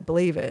 Otherwise you don't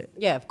believe it.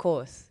 Yeah, of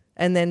course.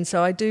 And then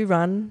so I do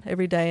run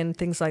every day and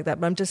things like that.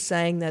 But I'm just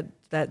saying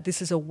that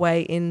this is a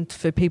way in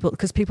for people,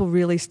 because people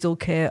really still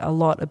care a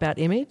lot about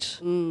image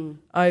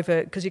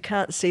because you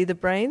can't see the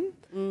brain.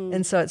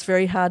 And so it's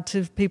very hard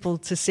to people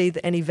to see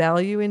any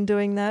value in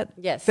doing that.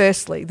 Yes.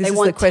 Firstly, they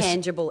want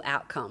tangible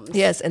outcomes.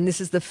 Yes, and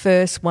this is the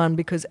first one,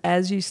 because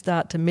as you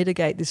start to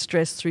mitigate this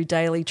stress through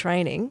daily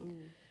training,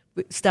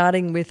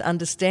 starting with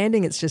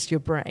understanding it's just your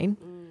brain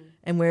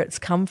and where it's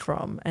come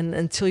from, and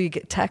until you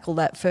tackle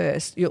that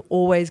first, you're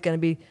always going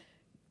to be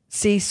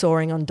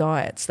seesawing on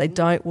diets. They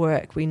don't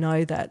work. We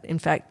know that. In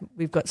fact,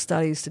 we've got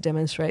studies to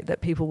demonstrate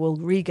that people will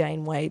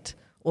regain weight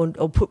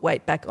or put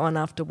weight back on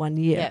after 1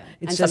 year. Yeah,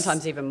 it's and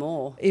sometimes even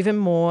more. Even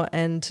more,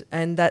 and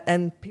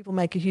people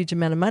make a huge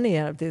amount of money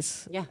out of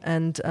this. Yeah,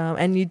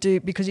 and you do,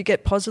 because you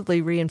get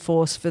positively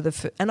reinforced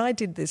and I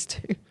did this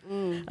too.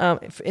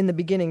 In the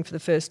beginning for the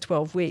first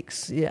 12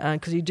 weeks,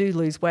 because you do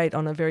lose weight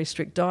on a very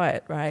strict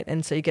diet, right?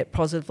 And so you get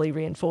positively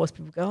reinforced.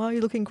 People go, "Oh,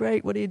 you're looking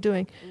great. What are you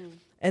doing?"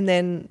 And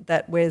then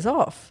that wears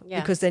off,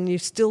 because then you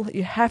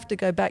have to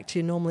go back to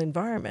your normal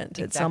environment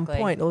at some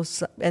point,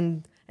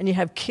 and you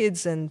have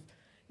kids, and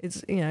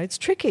it's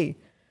tricky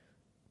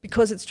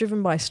because it's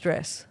driven by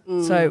stress.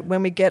 So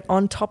when we get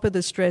on top of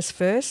the stress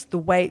first, the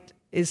weight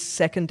is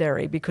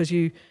secondary, because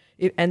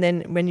and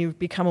then when you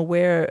become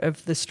aware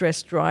of the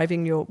stress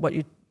driving what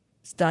you're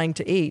starting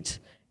to eat,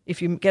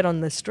 if you get on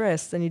the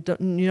stress, then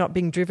you're not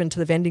being driven to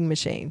the vending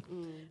machine.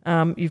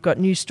 You've got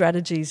new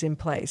strategies in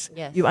place.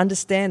 Yes. You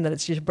understand that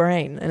it's your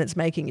brain and it's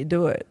making you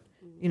do it.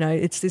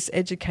 It's this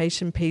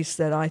education piece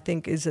that I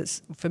think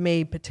for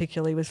me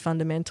particularly, was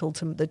fundamental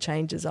to the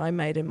changes I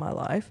made in my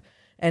life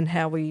and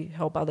how we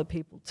help other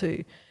people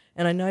too.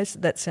 And I know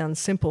that sounds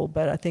simple,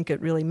 but I think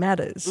it really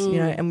matters,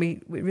 and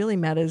it really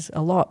matters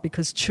a lot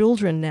because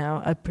children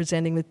now are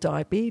presenting with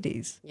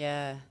diabetes,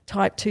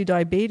 type 2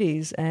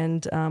 diabetes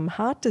and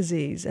heart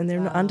disease, and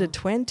they're under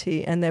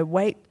 20 and their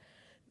weight.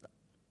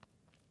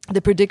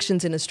 The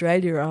predictions in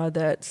Australia are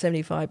that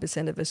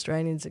 75% of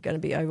Australians are going to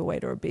be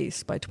overweight or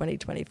obese by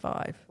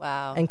 2025.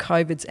 Wow. And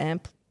COVID's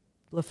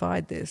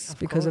amplified this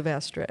because of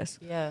our stress.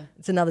 Yeah.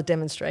 It's another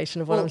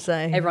demonstration of what I'm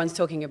saying. Everyone's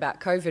talking about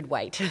COVID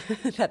weight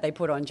that they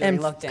put on during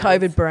lockdown.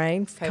 COVID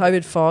brain,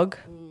 COVID fog.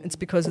 It's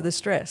because of the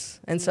stress.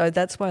 And so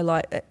that's why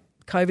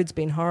COVID's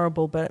been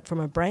horrible, but from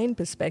a brain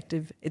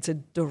perspective, it's a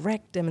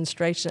direct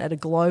demonstration at a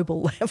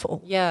global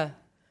level. Yeah.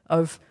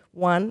 Of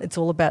one, it's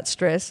all about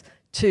stress.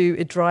 Two,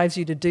 it drives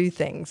you to do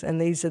things,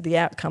 and these are the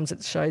outcomes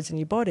it shows in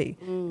your body.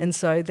 And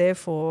so,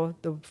 therefore,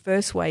 the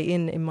first way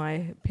in my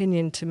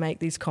opinion, to make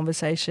these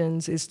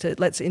conversations is to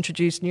let's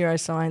introduce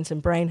neuroscience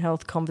and brain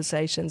health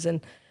conversations,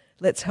 and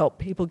let's help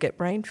people get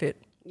brain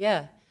fit.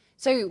 Yeah.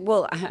 So,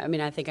 well, I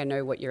mean, I think I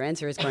know what your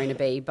answer is going to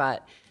be,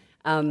 but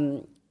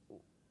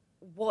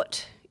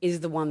what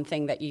is the one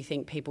thing that you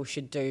think people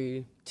should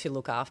do to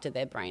look after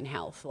their brain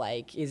health?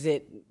 Like, is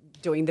it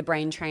doing the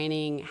brain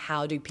training?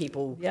 How do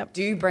people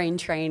do brain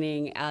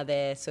training? Are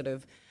there sort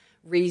of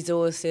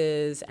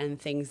resources and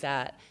things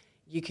that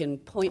you can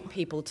point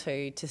people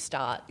to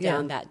start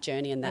down that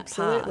journey and that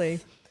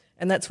path?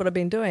 And that's what I've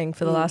been doing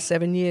for the last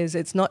 7 years.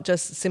 It's not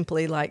just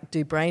simply like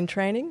do brain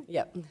training.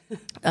 Yep.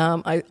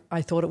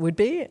 I thought it would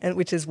be, and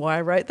which is why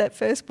I wrote that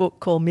first book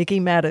called Miggy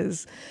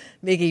Matters.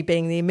 Miggy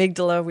being the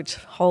amygdala, which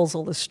holds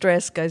all the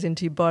stress, goes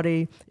into your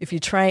body. If you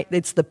train,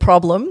 it's the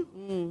problem,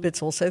 but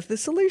it's also the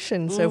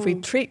solution. So if we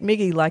treat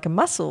Miggy like a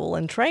muscle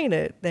and train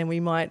it, then we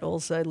might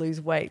also lose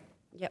weight.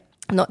 Yep.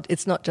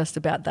 It's not just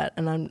about that,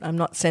 and I'm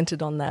not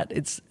centered on that.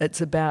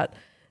 It's about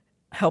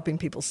helping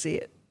people see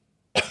it.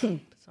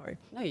 Sorry.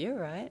 No, you're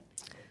right.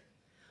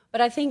 But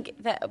I think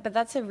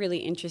that's a really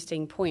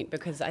interesting point,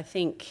 because I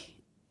think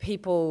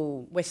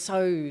we're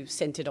so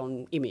centered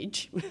on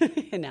image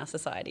in our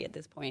society at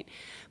this point.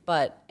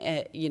 But,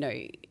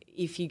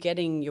 if you're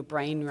getting your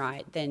brain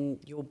right, then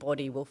your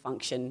body will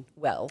function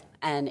well,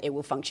 and it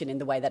will function in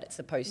the way that it's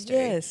supposed to.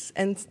 Yes,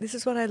 and this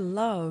is what I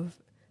love,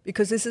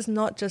 because this is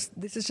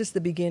just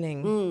the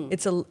beginning.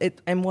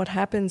 And what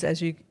happens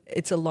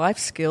it's a life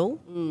skill,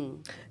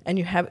 and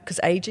you have, because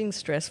aging's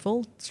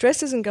stressful.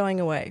 Stress isn't going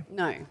away.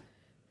 No.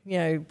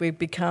 We've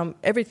become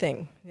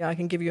everything. I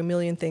can give you a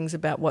million things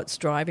about what's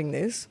driving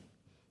this,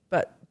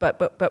 but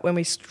when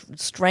we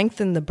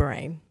strengthen the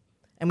brain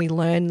and we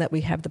learn that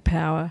we have the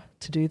power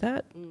to do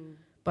that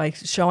by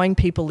showing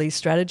people these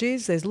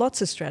strategies, there's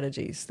lots of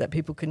strategies that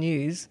people can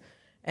use,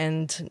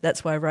 and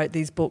that's why I wrote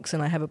these books,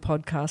 and I have a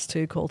podcast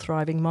too called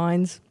Thriving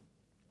Minds,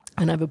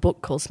 and I have a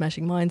book called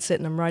Smashing Mindset,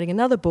 and I'm writing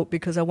another book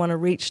because I want to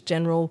reach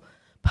general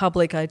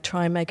public. I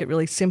try and make it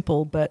really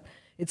simple, but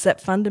it's that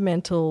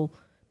fundamental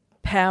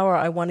power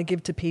I want to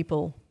give to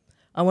people.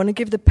 I want to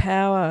give the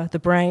power, the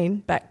brain,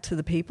 back to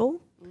the people.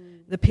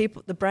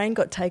 The brain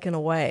got taken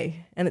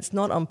away, and it's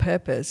not on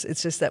purpose.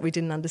 It's just that we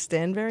didn't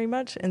understand very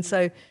much, and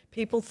so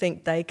people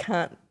think they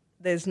can't.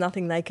 There's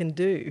nothing they can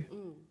do.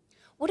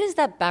 What is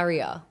that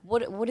barrier?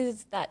 What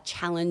is that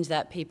challenge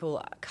that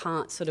people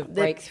can't sort of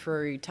break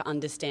through to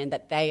understand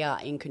that they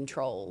are in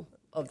control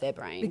of their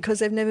brain? Because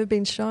they've never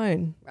been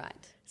shown. Right.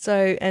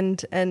 So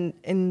and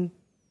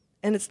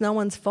it's no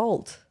one's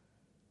fault.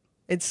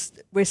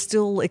 We're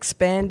still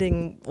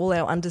expanding all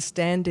our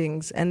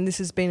understandings, and this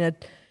has been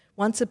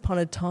once upon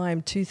a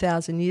time,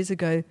 2,000 years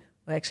ago,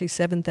 or actually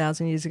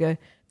 7,000 years ago,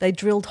 they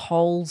drilled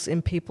holes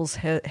in people's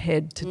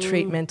head to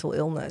treat mental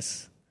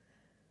illness.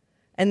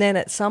 And then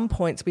at some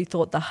points we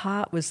thought the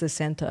heart was the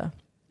centre.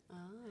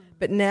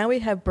 But now we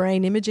have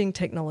brain imaging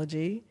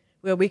technology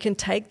where we can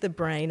take the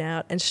brain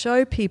out and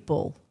show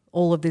people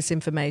all of this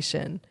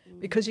information,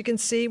 because you can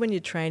see when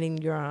you're training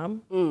your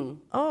arm,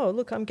 oh,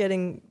 look,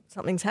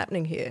 something's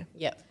happening here.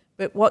 Yep.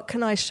 But what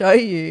can I show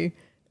you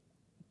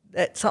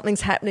that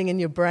something's happening in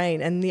your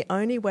brain? And the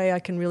only way I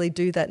can really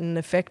do that in an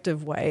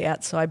effective way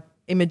outside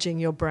imaging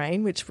your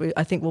brain, which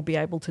I think we'll be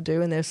able to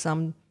do, and there's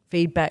some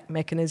feedback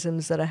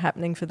mechanisms that are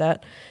happening for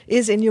that,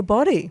 is in your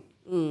body.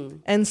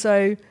 And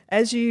so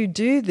as you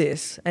do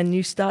this and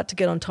you start to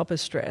get on top of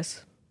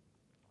stress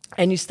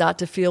and you start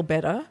to feel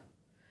better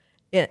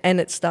and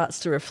it starts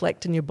to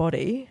reflect in your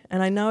body,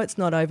 and I know it's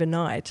not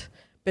overnight,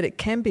 but it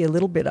can be a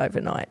little bit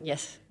overnight.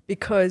 Yes.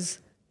 Because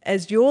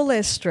as you're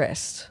less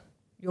stressed,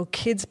 your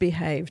kids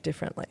behave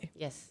differently.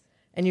 Yes.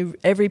 And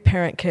every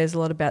parent cares a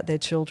lot about their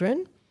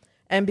children.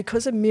 And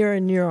because of mirror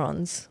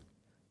neurons,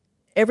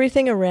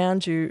 everything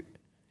around you,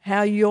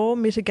 how you're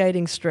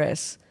mitigating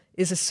stress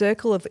is a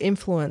circle of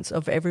influence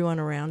of everyone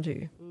around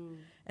you.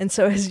 And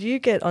so as you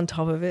get on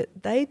top of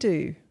it, they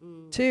do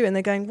too. And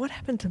they're going, what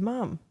happened to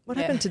mum? What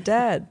happened to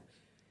dad?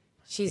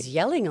 She's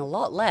yelling a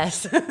lot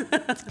less.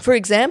 For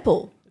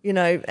example, you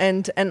know,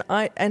 and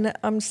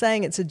I'm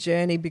saying it's a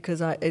journey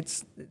because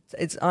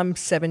I'm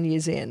 7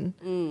 years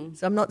in,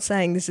 so I'm not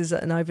saying this is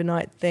an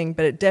overnight thing,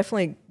 but it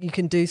definitely, you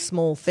can do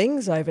small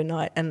things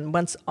overnight. And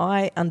once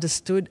I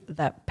understood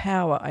that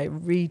power, I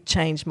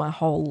changed my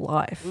whole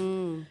life,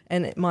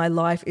 and my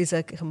life is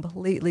a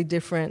completely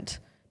different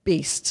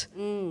beast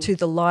to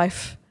the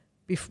life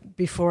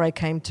before I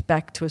came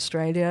back to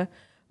Australia.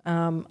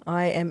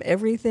 I am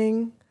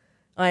everything.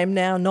 I am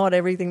now not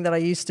everything that I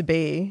used to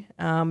be,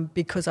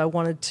 because I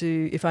wanted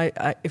to. If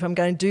I'm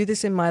going to do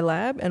this in my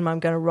lab and I'm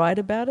going to write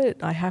about it,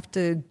 I have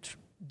to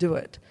do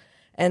it.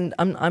 And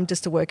I'm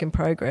just a work in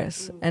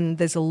progress. And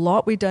there's a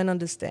lot we don't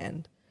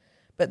understand,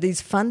 but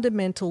these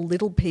fundamental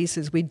little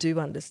pieces we do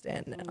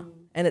understand now.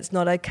 And it's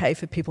not okay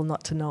for people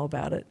not to know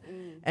about it.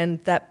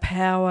 And that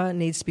power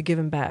needs to be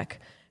given back.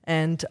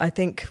 And I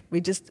think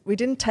we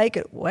didn't take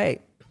it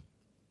away.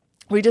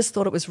 We just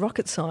thought it was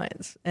rocket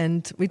science,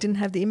 and we didn't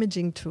have the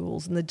imaging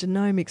tools and the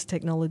genomics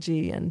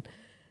technology and,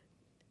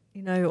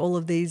 you know, all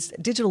of these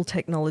digital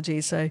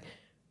technologies. So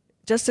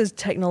just as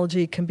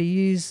technology can be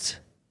used,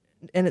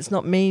 and it's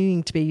not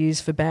meaning to be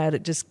used for bad,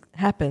 it just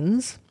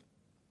happens,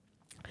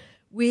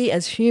 we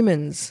as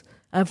humans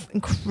are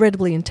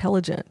incredibly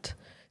intelligent.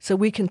 So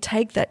we can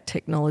take that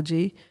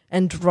technology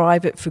and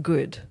drive it for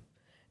good.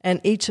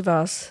 And each of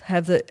us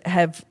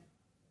have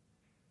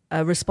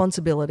a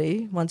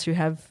responsibility once you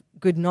have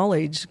good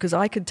knowledge, because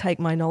I could take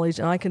my knowledge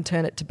and I can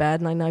turn it to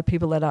bad, and I know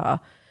people that are.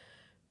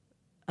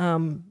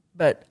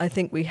 But I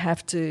think we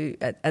have to,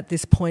 at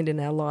this point in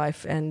our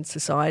life and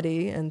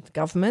society and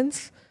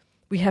governments,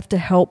 we have to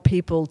help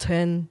people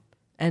turn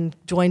and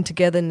join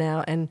together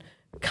now and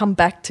come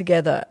back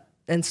together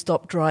and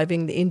stop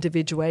driving the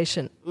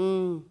individuation.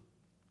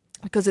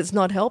 Because it's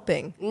not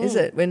helping, is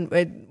it? When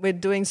we're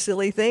doing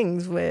silly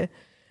things where,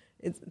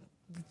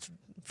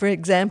 for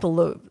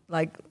example,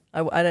 like,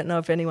 I don't know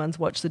if anyone's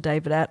watched the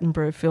David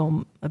Attenborough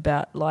film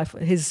about life,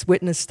 his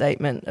witness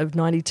statement of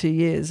 92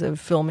 years of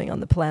filming on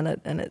the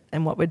planet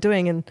and what we're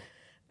doing. And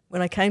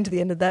when I came to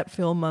the end of that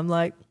film, I'm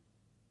like,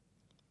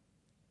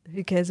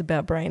 who cares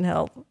about brain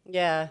health?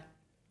 Yeah.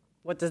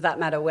 What does that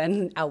matter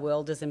when our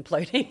world is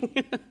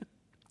imploding?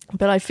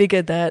 But I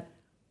figured that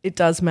it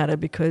does matter,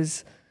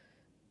 because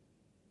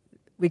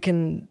we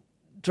can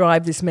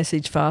drive this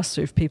message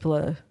faster if people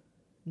are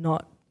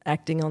not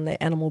acting on their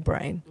animal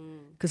brain.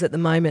 Because at the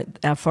moment,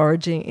 our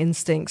foraging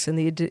instincts and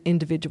the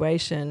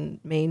individuation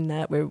mean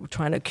that we're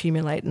trying to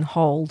accumulate and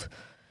hold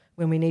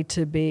when we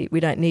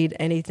don't need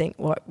anything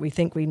what we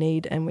think we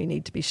need, and we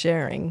need to be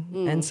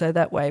sharing. And so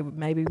that way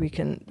maybe we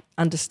can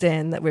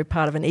understand that we're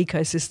part of an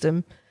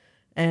ecosystem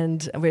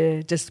and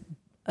we're just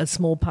a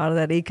small part of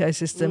that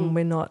ecosystem.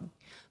 We're not.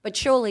 But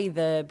surely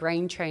the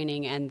brain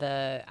training and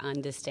the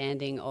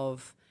understanding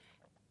of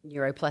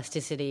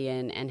neuroplasticity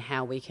and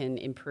how we can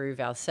improve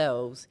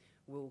ourselves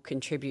will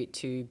contribute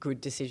to good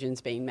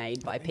decisions being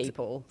made by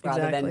people,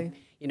 rather than,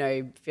 you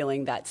know,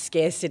 feeling that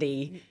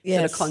scarcity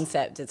sort of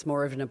concept. It's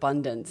more of an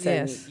abundance,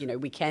 and, you know,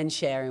 we can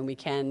share and we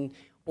can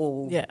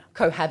all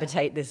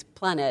cohabitate this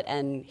planet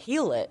and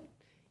heal it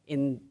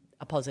in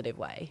a positive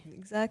way.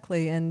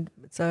 Exactly. And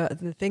so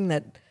the thing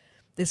that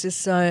this is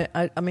so,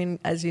 I mean,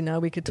 as you know,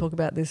 we could talk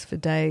about this for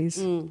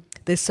days.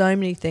 There's so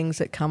many things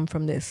that come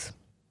from this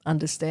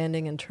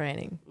understanding and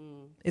training.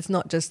 It's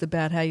not just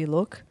about how you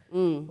look.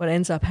 What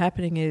ends up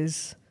happening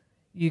is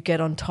you get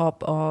on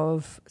top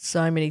of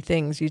so many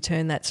things. You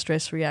turn that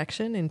stress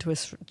reaction into a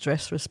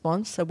stress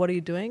response. So what are you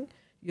doing?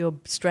 You're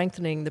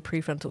strengthening the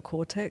prefrontal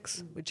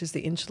cortex, which is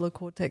the insular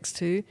cortex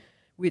too,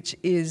 which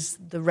is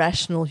the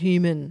rational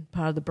human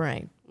part of the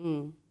brain.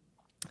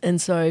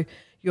 And so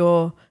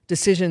your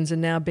decisions are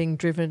now being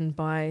driven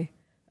by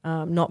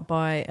not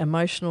by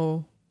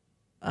emotional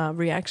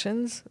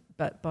reactions,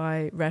 but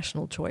by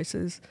rational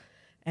choices,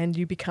 and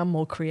you become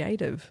more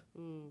creative.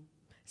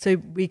 So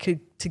we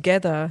could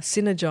together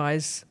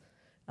synergize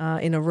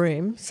in a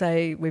room.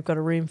 Say we've got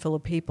a room full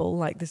of people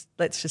like this.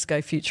 Let's just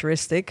go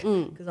futuristic,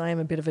 because I am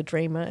a bit of a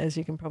dreamer, as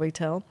you can probably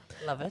tell.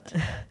 Love it.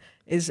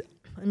 Is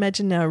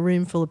imagine now a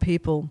room full of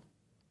people,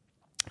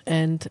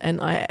 and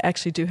I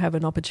actually do have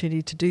an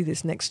opportunity to do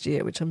this next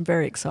year, which I'm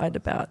very excited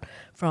about,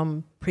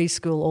 from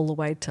preschool all the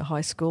way to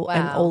high school,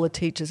 and all the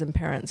teachers and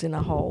parents in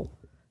a whole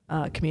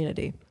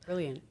community.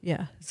 Brilliant.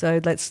 Yeah.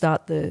 So let's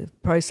start the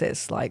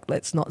process. Like,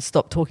 let's not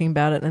stop talking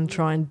about it and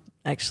try and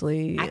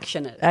actually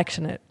action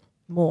it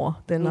more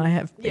than I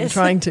have been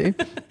trying to.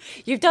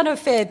 You've done a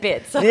fair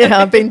bit. So.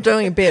 Yeah, I've been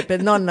doing a bit,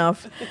 but not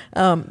enough.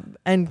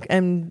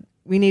 And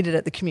we need it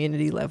at the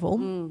community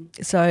level.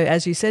 So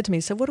as you said to me,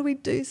 so what do we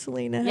do,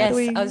 Selena? Yes,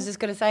 I was just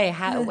going to say,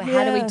 how do we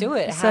do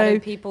it? How do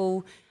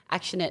people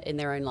action it in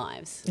their own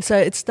lives? So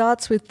it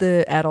starts with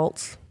the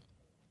adults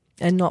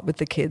and not with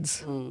the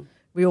kids.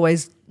 We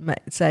always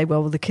say,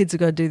 well, the kids have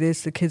got to do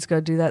this, the kids got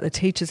to do that, the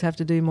teachers have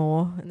to do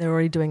more, and they're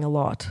already doing a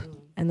lot,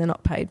 and they're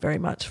not paid very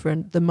much for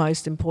the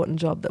most important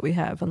job that we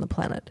have on the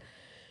planet.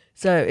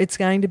 So it's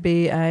going to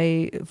be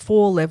a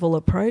 4-level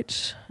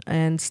approach,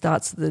 and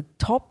starts at the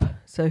top.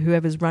 So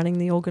whoever's running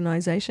the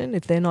organisation,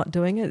 if they're not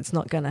doing it, it's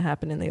not going to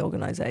happen in the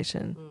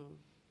organisation.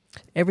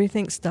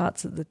 Everything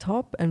starts at the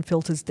top and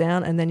filters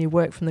down, and then you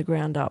work from the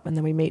ground up, and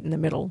then we meet in the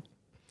middle.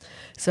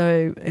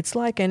 So it's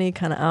like any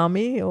kind of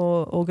army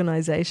or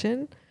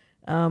organisation.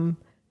 The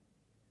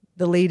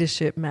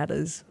leadership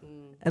matters.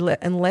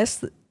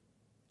 Unless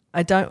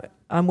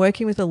I'm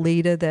working with a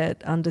leader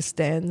that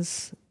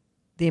understands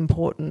the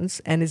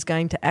importance and is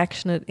going to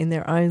action it in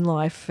their own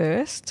life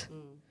first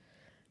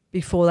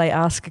before they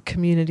ask a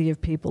community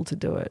of people to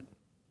do it.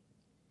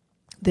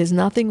 There's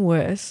nothing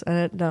worse, I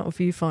don't know if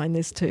you find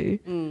this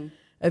too,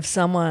 of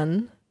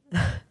someone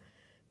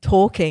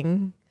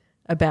talking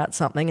about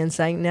something and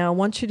saying, now I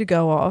want you to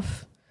go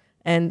off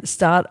and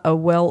start a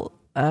wheel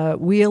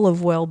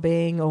of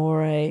well-being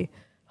or a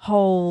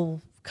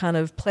whole kind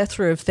of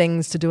plethora of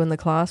things to do in the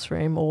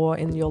classroom or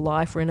in your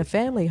life or in a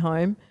family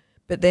home,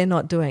 but they're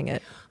not doing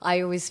it.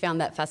 I always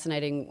found that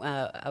fascinating.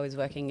 I was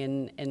working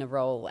in a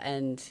role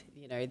and,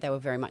 they were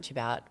very much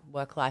about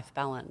work-life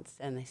balance,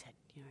 and they said,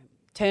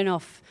 turn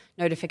off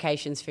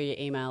notifications for your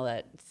email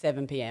at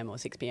 7 p.m. or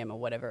 6 p.m. or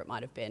whatever it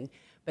might have been,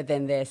 but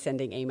then they're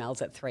sending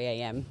emails at 3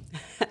 a.m.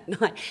 at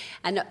night.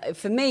 And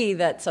for me,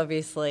 that's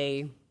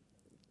obviously,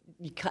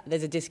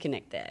 there's a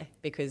disconnect there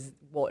because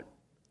what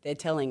they're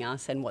telling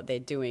us and what they're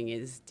doing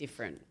is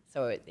different.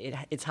 So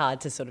it's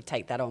hard to sort of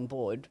take that on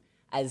board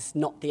as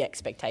not the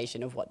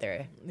expectation of what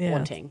they're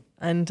wanting.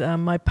 And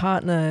my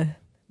partner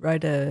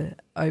wrote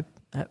a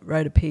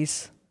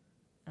piece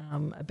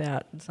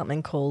about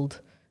something called,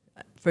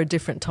 for a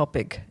different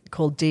topic,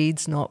 called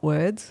Deeds Not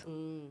Words.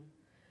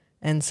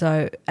 And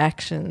so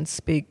actions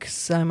speak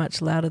so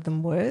much louder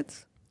than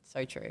words.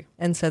 So true.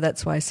 And so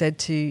that's why I said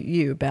to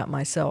you about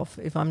myself,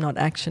 if I'm not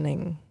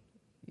actioning,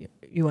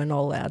 you are not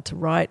allowed to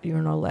write, you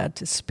are not allowed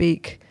to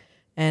speak.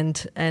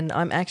 And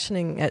I'm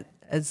actioning it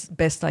as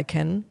best I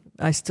can.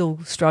 I still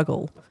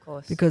struggle. Of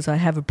course. Because I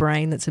have a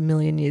brain that's 1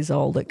 million years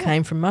old that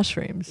came from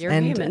mushrooms. You're a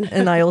human.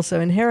 And I also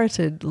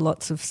inherited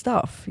lots of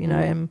stuff,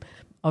 and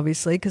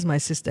obviously because my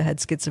sister had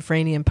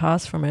schizophrenia and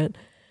passed from it.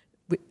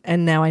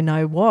 And now I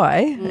know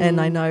why,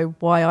 and I know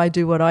why I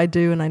do what I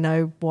do, and I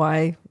know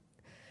why.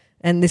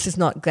 And this is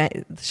not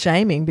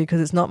shaming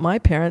because it's not my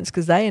parents,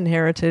 because they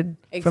inherited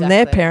from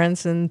their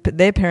parents, and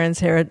their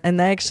parents and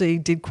they actually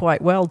did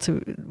quite well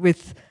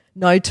with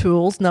no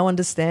tools, no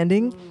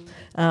understanding.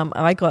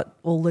 I got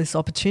all this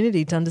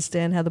opportunity to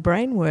understand how the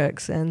brain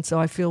works, and so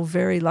I feel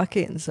very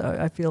lucky, and so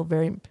I feel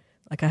very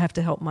like I have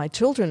to help my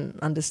children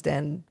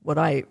understand what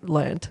I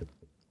learnt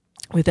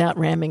without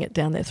ramming it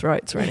down their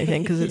throats or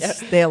anything, because it's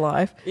their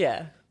life.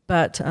 Yeah.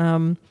 But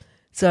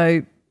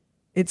so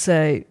it's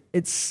a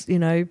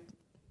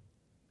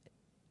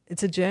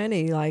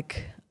journey.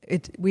 Like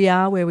we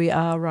are where we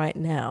are right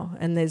now,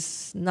 and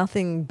there's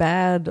nothing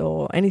bad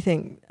or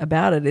anything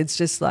about it. It's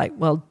just like,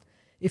 well,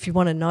 if you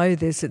want to know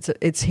this,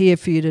 it's here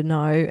for you to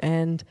know.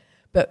 And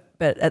but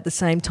at the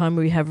same time,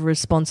 we have a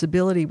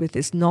responsibility with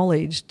this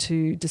knowledge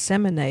to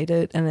disseminate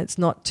it. And it's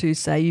not to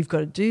say you've got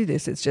to do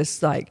this. It's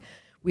just like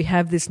we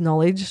have this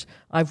knowledge.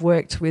 I've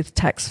worked with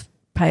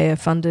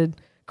taxpayer-funded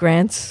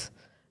grants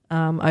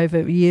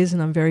over years,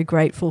 and I'm very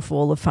grateful for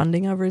all the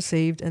funding I've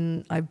received.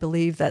 And I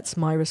believe that's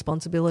my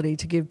responsibility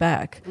to give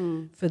back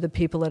for the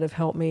people that have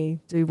helped me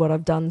do what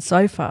I've done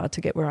so far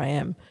to get where I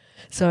am.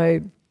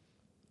 So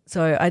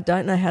I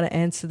don't know how to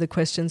answer the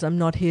questions. I'm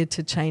not here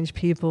to change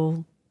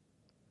people.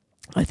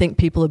 I think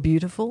people are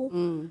beautiful.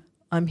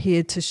 I'm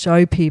here to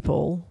show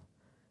people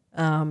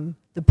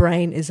the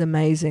brain is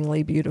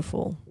amazingly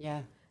beautiful.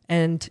 Yeah.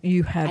 And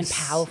you have... And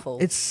powerful.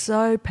 It's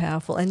so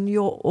powerful. And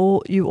you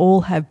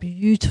all have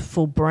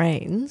beautiful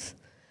brains.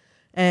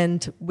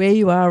 And where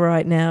you are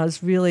right now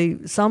is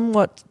really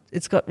somewhat...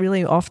 It's got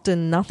really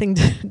often nothing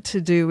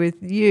to do with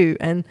you.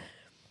 And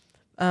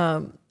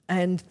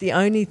the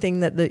only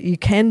thing that you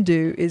can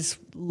do is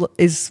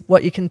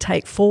what you can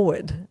take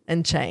forward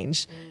and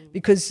change.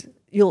 Because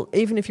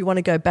even if you want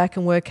to go back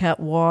and work out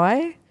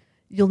why,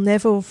 you'll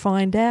never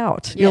find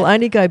out. Yeah. You'll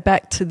only go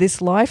back to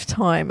this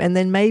lifetime and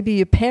then maybe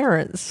your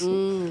parents.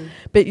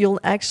 But you'll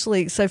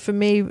actually... So for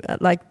me,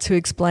 like, to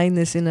explain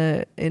this in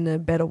a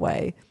better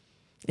way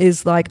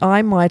is like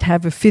I might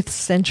have a 5th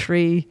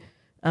century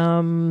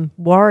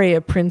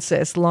warrior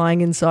princess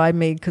lying inside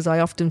me, because I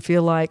often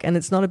feel like, and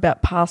it's not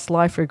about past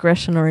life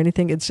regression or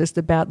anything, it's just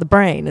about the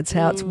brain. It's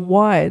how it's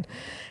wired.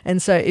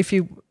 And so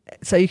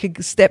you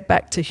could step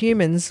back to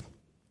humans,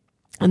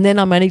 and then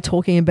I'm only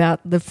talking about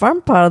the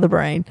front part of the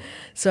brain.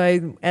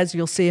 So as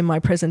you'll see in my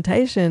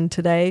presentation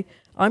today,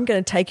 I'm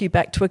going to take you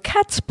back to a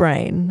cat's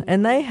brain,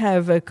 and they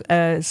have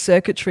a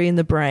circuitry in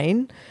the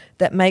brain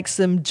that makes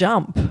them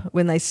jump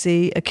when they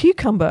see a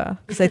cucumber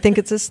because they think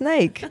it's a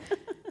snake.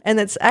 And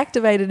it's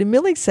activated in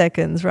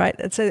milliseconds, right?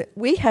 And so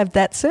we have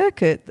that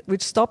circuit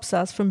which stops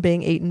us from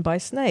being eaten by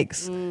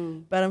snakes.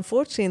 But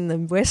unfortunately in the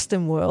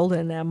Western world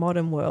and our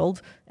modern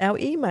world, our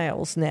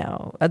emails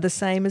now are the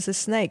same as a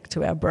snake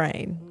to our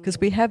brain because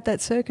we have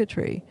that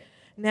circuitry.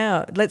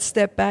 Now, let's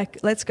step back.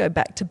 Let's go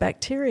back to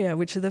bacteria,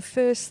 which are the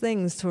first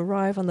things to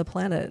arrive on the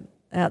planet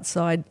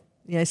outside,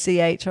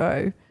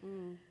 CHO.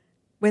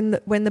 when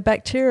the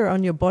bacteria are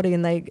on your body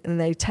and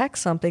they attack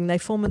something, they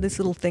form this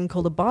little thing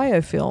called a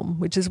biofilm,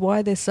 which is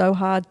why they're so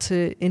hard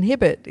to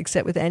inhibit,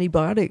 except with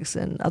antibiotics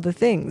and other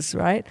things,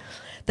 right?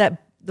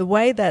 That the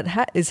way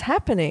that is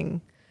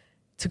happening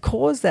to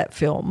cause that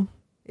film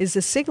is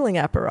a signaling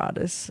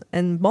apparatus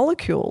and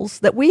molecules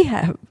that we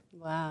have.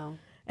 Wow.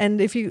 And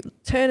if you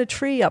turn a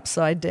tree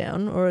upside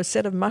down, or a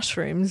set of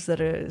mushrooms that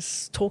are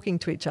talking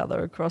to each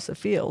other across a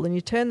field, and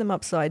you turn them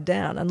upside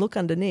down and look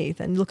underneath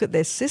and look at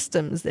their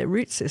systems, their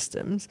root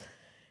systems,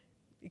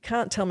 you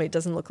can't tell me it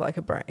doesn't look like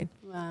a brain.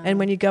 Wow. And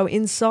when you go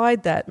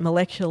inside that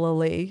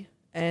molecularly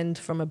and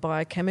from a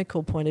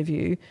biochemical point of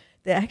view,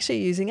 they're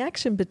actually using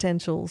action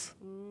potentials,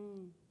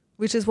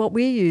 which is what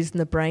we use in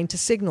the brain to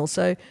signal.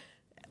 So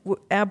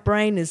our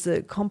brain is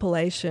the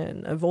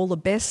compilation of all the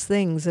best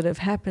things that have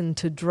happened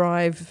to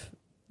drive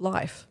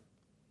life.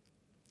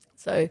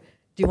 So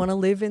do you want to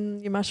live in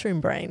your mushroom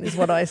brain is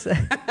what I say.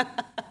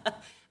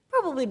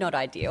 Probably not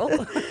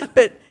ideal.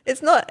 But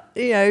it's not,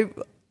 it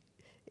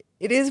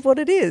is what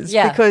it is.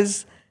 Yeah.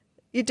 Because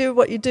you do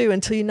what you do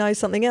until you know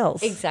something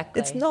else.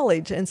 Exactly. It's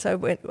knowledge. And so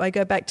when I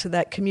go back to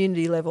that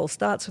community level,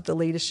 starts with the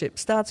leadership,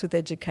 starts with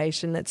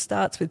education, it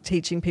starts with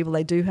teaching people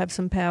they do have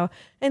some power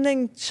and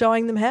then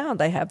showing them how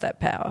they have that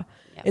power.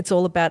 Yep. It's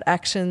all about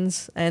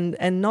actions and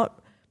not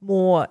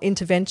more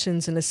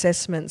interventions and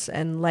assessments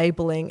and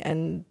labelling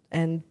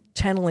and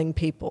channeling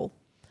people.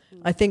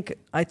 I think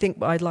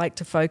I'd like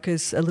to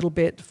focus a little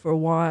bit for a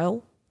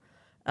while,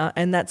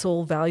 and that's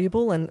all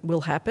valuable and will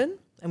happen,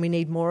 and we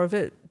need more of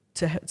it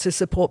to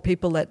support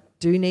people that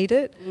do need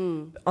it.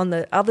 On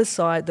the other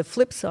side, the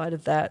flip side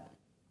of that,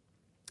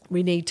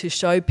 we need to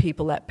show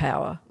people that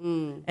power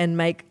and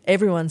make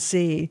everyone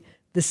see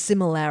the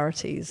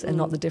similarities and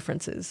not the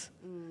differences.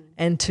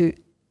 And to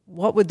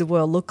what would the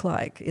world look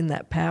like in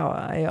that power?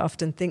 I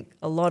often think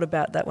a lot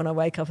about that when I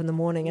wake up in the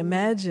morning.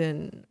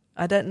 Imagine,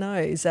 I don't know,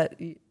 is that...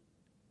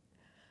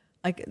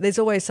 there's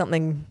always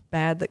something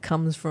bad that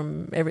comes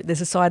from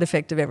there's a side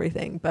effect of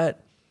everything,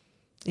 but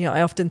I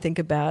often think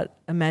about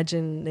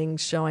imagining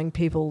showing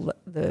people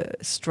the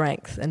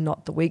strength and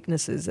not the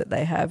weaknesses that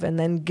they have, and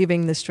then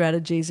giving the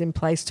strategies in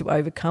place to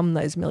overcome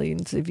those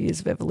millions of years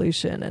of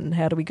evolution, and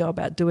how do we go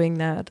about doing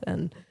that.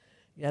 And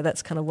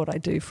that's kind of what I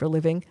do for a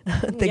living.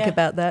 Think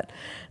about that.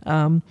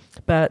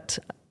 But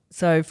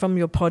so from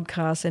your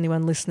podcast,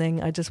 anyone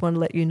listening, I just want to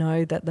let you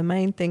know that the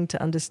main thing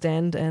to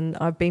understand, and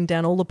I've been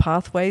down all the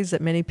pathways that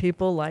many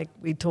people, like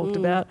we talked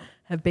about,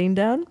 have been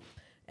down.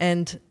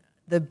 And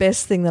the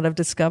best thing that I've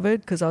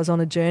discovered, because I was on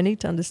a journey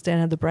to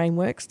understand how the brain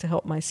works to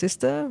help my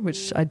sister,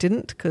 which I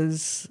didn't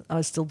because I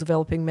was still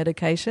developing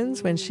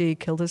medications when she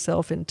killed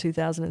herself in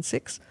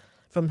 2006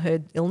 from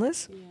her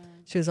illness. Yeah.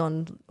 She was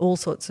on all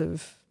sorts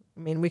of...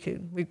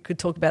 we could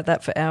talk about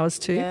that for hours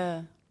too.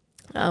 Yeah.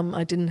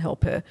 I didn't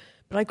help her,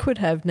 but I could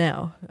have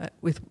now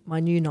with my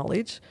new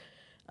knowledge,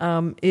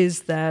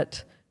 is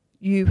that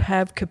you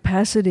have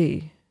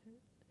capacity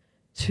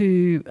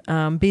to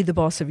be the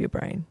boss of your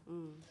brain.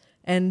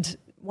 And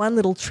one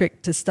little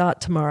trick to start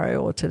tomorrow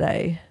or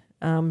today,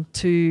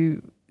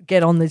 to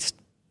get on this,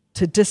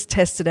 to just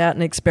test it out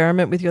and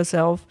experiment with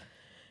yourself,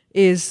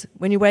 is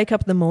when you wake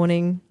up in the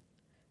morning,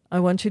 I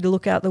want you to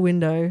look out the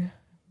window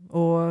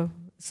or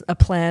a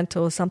plant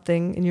or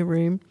something in your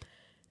room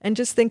and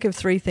just think of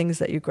 3 things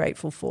that you're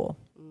grateful for.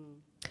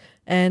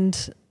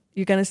 And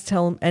you're going to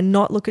tell them, and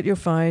not look at your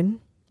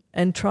phone,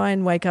 and try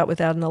and wake up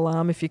without an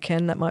alarm if you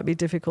can. That might be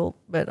difficult,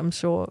 but I'm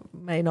sure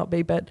may not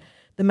be. But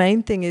the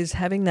main thing is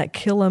having that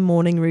killer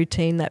morning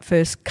routine, that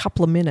first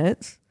couple of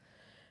minutes.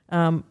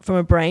 From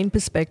a brain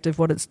perspective,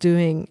 what it's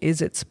doing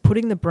is it's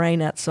putting the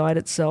brain outside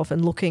itself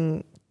and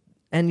looking,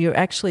 and you're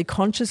actually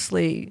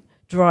consciously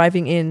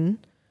driving in,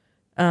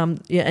 and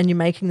you're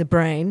making the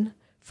brain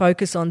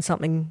focus on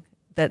something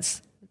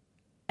that's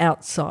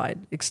outside,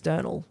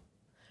 external.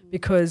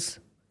 Because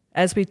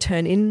as we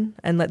turn in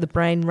and let the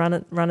brain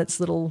run its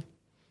little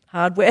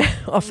hardware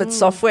off its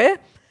software,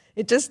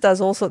 it just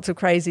does all sorts of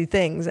crazy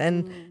things.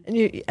 And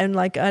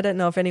like, I don't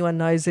know if anyone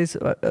knows this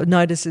or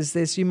notices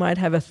this. You might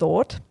have a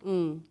thought,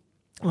 oh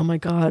my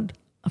God,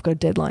 I've got a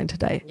deadline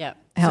today. Yeah.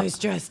 So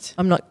stressed.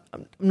 I'm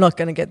not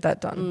going to get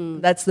that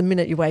done. That's the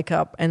minute you wake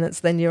up, and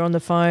it's then you're on the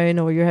phone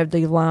or you have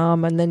the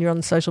alarm, and then you're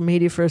on social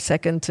media for a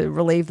second to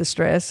relieve the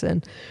stress,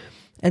 and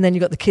then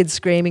you've got the kids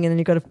screaming, and then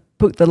you've got to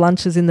put the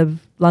lunches in the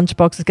lunch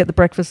boxes, get the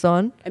breakfast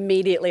on.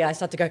 Immediately I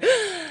start to go,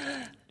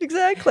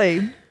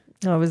 exactly.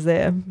 I was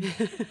there.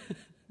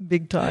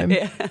 Big time.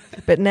 Yeah.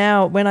 But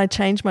now when I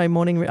change my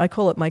morning, I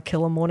call it my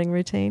killer morning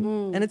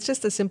routine. And it's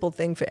just a simple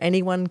thing for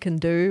anyone can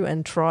do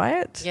and try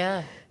it.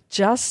 Yeah.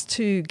 Just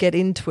to get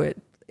into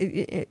it.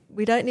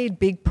 We don't need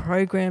big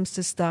programs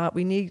to start.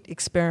 We need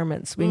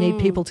experiments. We need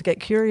people to get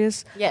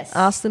curious,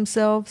 ask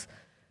themselves,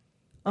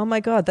 oh my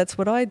God, that's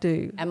what I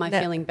do. Am I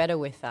feeling better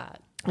with that?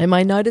 Am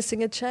I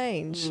noticing a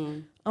change?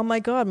 Oh my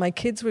God, my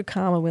kids were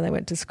calmer when they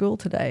went to school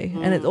today.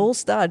 And it all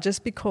started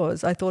just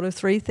because I thought of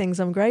 3 things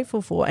I'm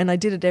grateful for, and I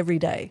did it every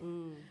day.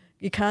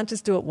 You can't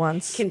just do it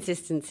once.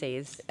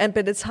 Consistencies.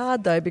 But it's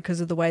hard though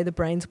because of the way the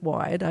brain's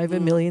wired over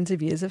millions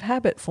of years of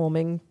habit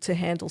forming to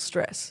handle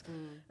stress.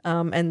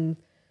 And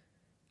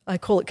I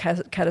call it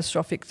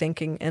catastrophic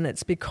thinking, and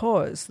it's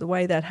because the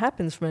way that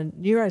happens from a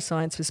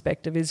neuroscience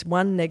perspective is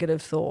one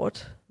negative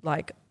thought,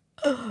 like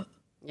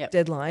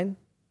deadline,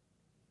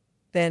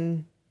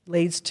 then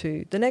leads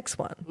to the next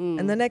one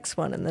and the next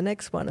one and the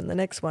next one and the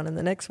next one and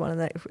the next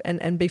one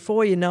and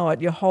before you know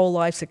it, your whole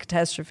life's a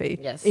catastrophe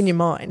in your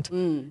mind.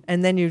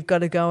 And then you've got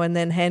to go and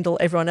then handle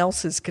everyone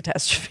else's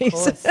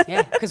catastrophes. Of course,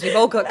 yeah, because we've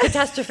all got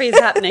catastrophes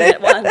happening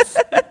at once.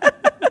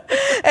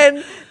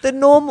 And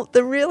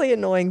the really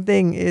annoying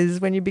thing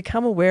is when you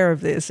become aware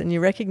of this and you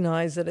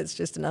recognise that it's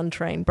just an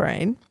untrained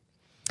brain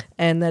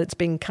and that it's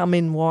been come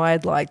in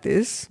wired like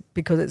this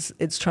because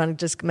it's trying to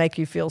just make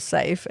you feel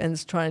safe and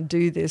it's trying to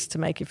do this to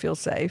make you feel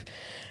safe,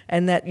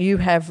 and that you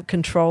have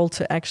control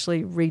to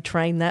actually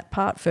retrain that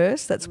part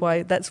first. That's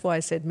why I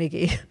said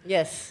Miggy.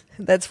 Yes.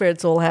 That's where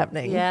it's all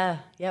happening. Yeah,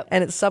 yep.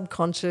 And it's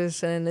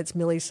subconscious and it's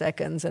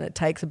milliseconds and it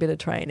takes a bit of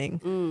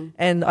training.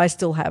 And I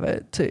still have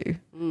it too.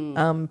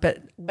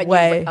 But you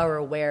are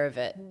aware of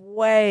it.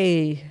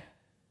 Way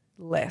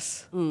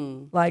less.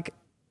 Like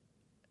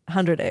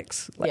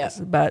 100x less.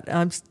 Yep. But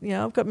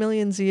I've got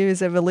millions of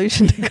years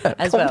evolution to go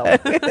as well.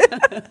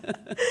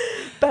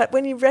 But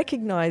when you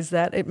recognise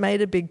that, it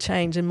made a big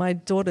change. And my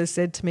daughter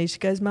said to me, she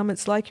goes, "Mum,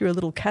 it's like you're a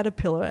little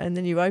caterpillar and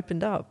then you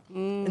opened up."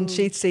 And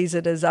she sees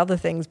it as other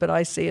things, but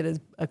I see it as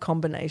a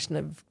combination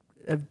of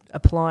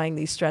applying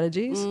these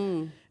strategies.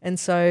 And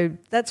so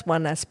that's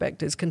one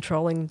aspect, is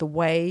controlling the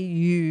way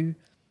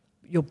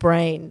your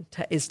brain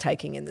is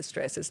taking in the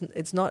stress.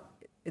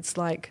 It's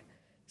like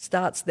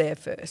starts there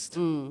first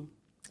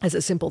as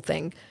a simple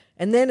thing.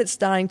 And then it's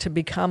starting to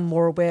become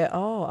more aware,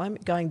 I'm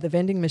going to the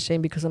vending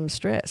machine because I'm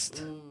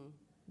stressed.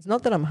 It's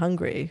not that I'm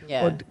hungry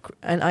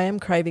and I am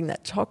craving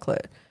that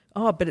chocolate.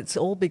 But it's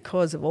all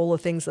because of all the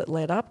things that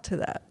led up to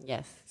that.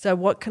 Yes. So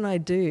what can I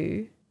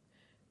do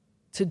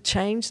to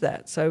change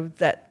that? So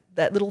that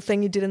little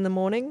thing you did in the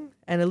morning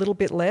and a little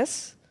bit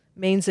less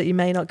means that you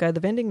may not go to the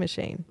vending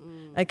machine.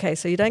 Okay,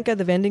 so you don't go to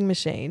the vending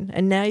machine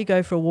and now you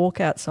go for a walk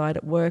outside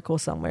at work or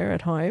somewhere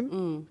at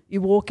home.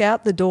 You walk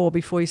out the door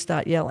before you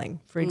start yelling,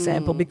 for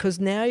example, because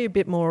now you're a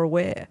bit more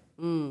aware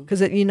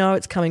because you know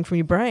it's coming from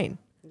your brain.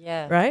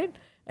 Yeah. Right?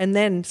 And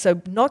then,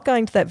 so not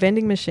going to that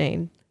vending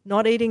machine,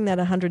 not eating that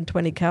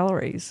 120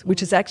 calories,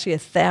 which is actually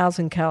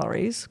 1,000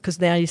 calories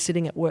because now you're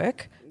sitting at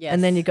work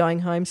and then you're going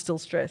home still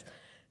stressed.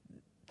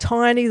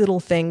 Tiny little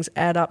things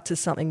add up to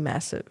something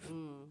massive.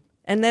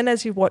 And then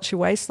as you watch your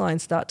waistline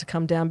start to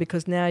come down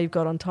because now you've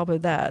got on top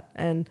of that.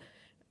 And,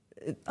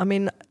 I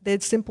mean, they're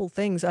simple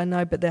things, I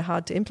know, but they're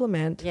hard to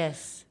implement.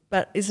 Yes.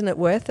 But isn't it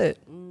worth it?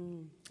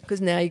 Because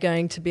now you're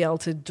going to be able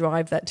to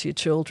drive that to your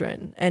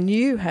children. And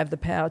you have the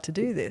power to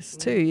do this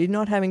too. You're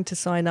not having to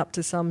sign up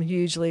to some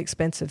hugely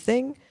expensive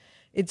thing.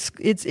 It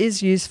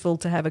is useful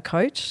to have a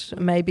coach,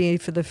 maybe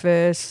for the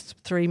first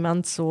 3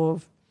 months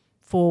or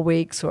 4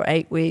 weeks or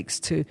 8 weeks,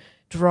 to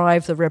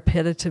drive the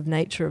repetitive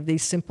nature of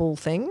these simple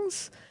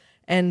things.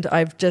 And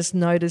I've just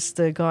noticed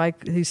the guy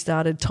who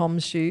started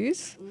Tom's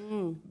Shoes,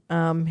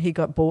 he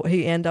got bored,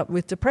 he ended up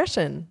with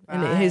depression. Right.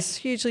 And he's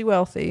hugely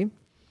wealthy.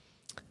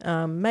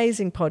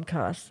 Amazing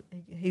podcast.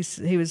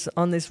 He was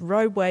on this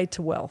roadway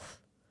to wealth,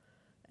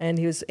 and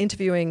he was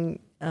interviewing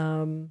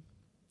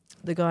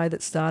the guy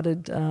that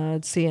started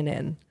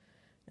CNN,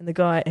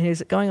 and he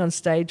was going on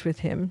stage with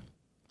him,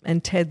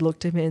 and Ted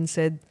looked at him and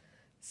said,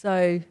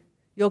 "So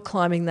you're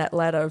climbing that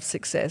ladder of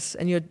success,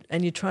 and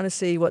you're trying to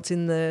see what's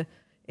in the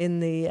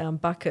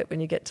bucket when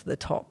you get to the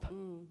top,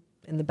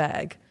 in the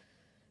bag."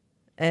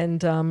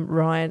 And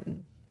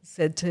Ryan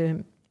said to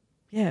him,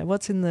 "Yeah,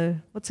 what's in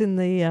the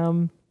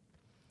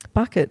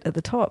bucket at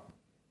the top?"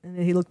 And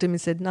he looked at him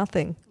and said,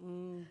 "Nothing."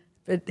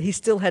 But he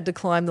still had to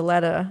climb the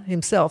ladder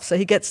himself. So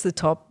he gets to the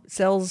top,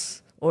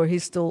 he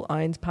still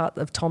owns part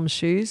of Tom's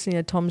Shoes.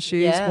 Tom's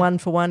Shoes, 1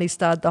 for 1, he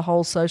started the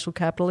whole social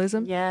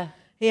capitalism. Yeah.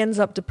 He ends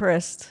up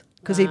depressed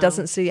because he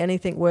doesn't see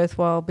anything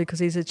worthwhile because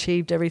he's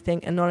achieved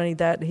everything. And not only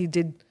that, he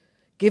did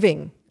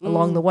giving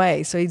along the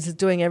way. So he's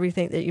doing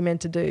everything that you're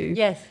meant to do.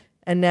 Yes.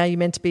 And now you're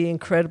meant to be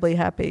incredibly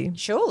happy.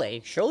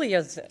 Surely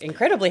you're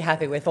incredibly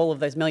happy with all of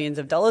those millions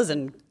of dollars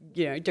and,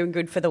 doing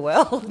good for the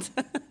world.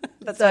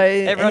 That's what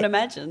everyone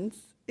imagines.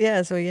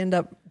 Yeah, so he ended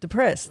up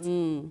depressed.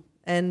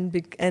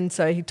 And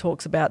so he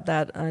talks about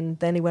that, and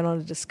then he went on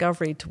a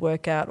discovery to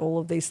work out all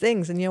of these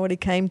things. And you know what he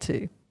came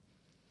to?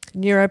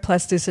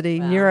 Neuroplasticity,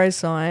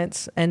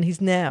 neuroscience, and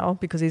he's now,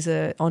 because he's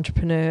an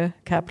entrepreneur,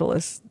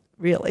 capitalist,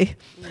 really,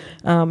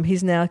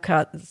 he's now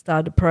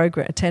started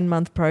a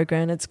 10-month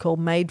program. It's called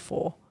Made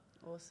For.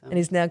 Awesome. And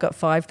he's now got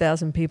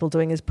 5,000 people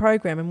doing his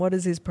program. And what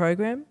is his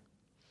program?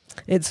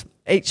 It's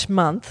each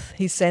month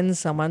he sends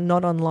someone,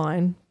 not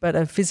online, but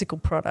a physical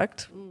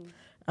product.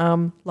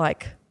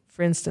 Like,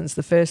 for instance,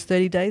 the first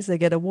 30 days they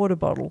get a water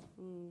bottle.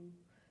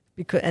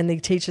 And he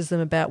teaches them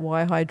about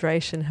why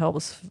hydration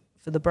helps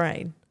for the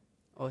brain.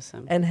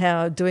 Awesome. And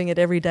how doing it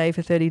every day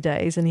for 30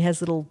 days, and he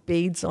has little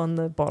beads on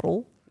the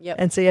bottle Yep.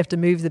 And so you have to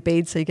move the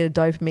bead so you get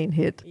a dopamine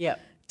hit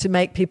to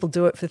make people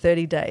do it for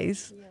 30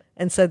 days. Yep.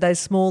 And so those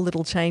small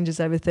little changes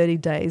over 30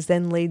 days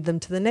then lead them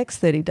to the next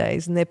 30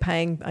 days. And they're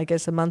paying, I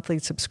guess, a monthly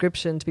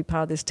subscription to be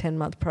part of this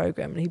 10-month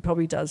program. And he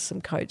probably does some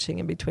coaching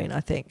in between,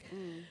 I think.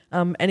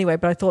 Anyway,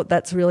 but I thought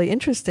that's really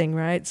interesting,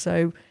 right?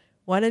 So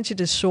why don't you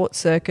just short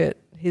circuit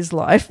his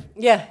life?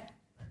 Yeah,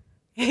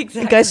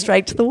 exactly. And go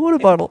straight to the water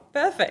bottle.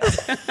 Perfect.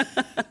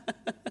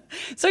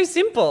 So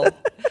simple.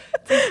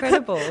 It's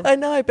incredible. I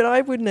know, but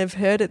I wouldn't have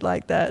heard it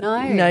like that,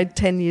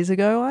 10 years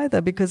ago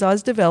either, because I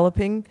was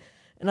developing,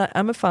 and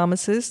I'm a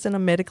pharmacist and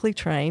I'm medically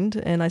trained,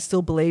 and I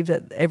still believe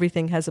that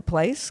everything has a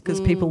place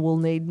because people will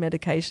need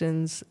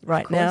medications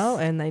right now,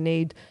 and they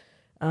need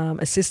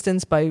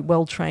assistance by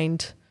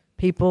well-trained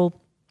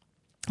people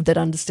that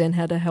understand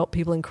how to help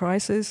people in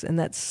crisis, and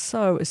that's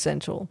so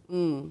essential.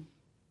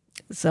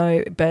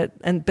 So, but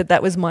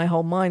that was my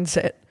whole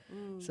mindset.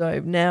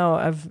 So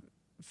now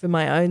for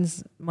my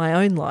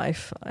own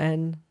life,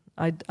 and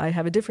I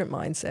have a different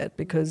mindset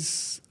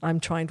because I'm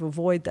trying to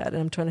avoid that, and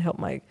I'm trying to help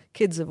my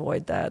kids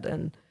avoid that,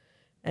 and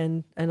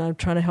I'm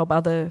trying to help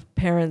other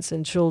parents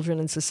and children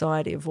in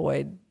society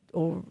avoid,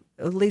 or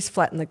at least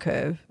flatten the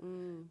curve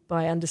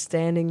by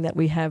understanding that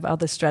we have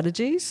other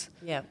strategies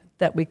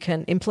that we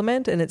can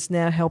implement, and it's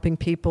now helping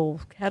people.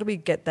 How do we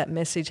get that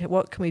message?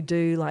 What can we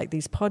do, like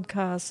these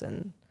podcasts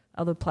and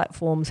other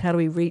platforms? How do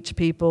we reach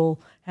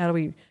people? How do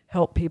we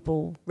help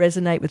people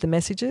resonate with the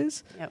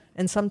messages?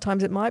 And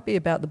sometimes it might be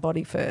about the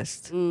body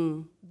first,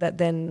 that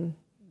then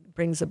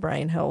brings the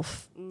brain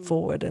health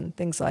forward and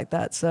things like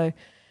that. So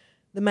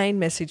the main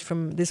message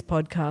from this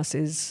podcast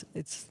is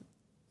it's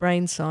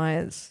brain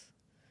science.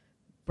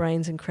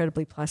 Brain's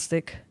incredibly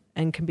plastic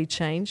and can be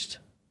changed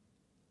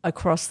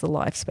across the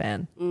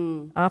lifespan.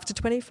 After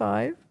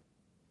 25,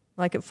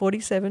 like at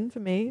 47 for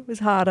me, it was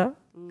harder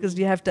because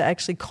you have to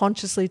actually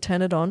consciously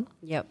turn it on.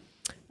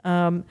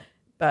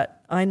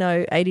 But I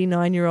know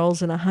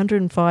 89-year-olds and a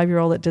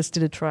 105-year-old that just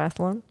did a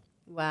triathlon.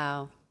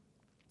 Wow.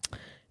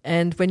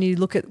 And when you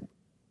look at,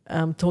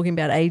 talking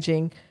about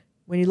aging,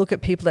 when you look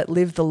at people that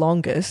live the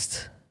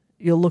longest,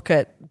 you'll look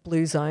at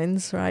blue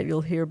zones, right?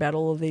 You'll hear about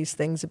all of these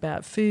things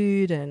about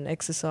food and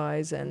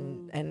exercise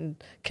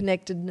and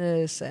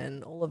connectedness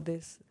and all of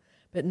this.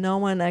 But no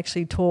one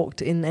actually talked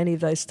in any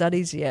of those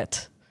studies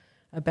yet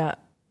about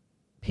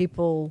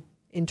people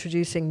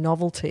introducing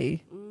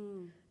novelty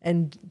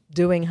and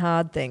doing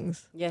hard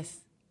things.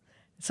 Yes.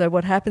 So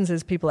what happens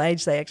is people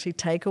age, they actually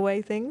take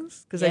away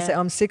things because they say,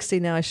 I'm 60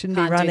 now, I shouldn't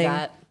be running. Do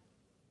that.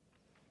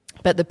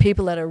 But the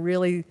people that are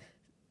really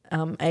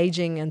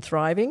aging and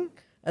thriving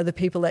are the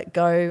people that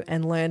go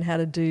and learn how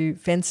to do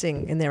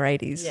fencing in their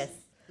 80s. Yes.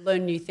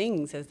 Learn new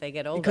things as they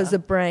get older. Because the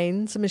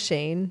brain's a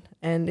machine,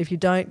 and if you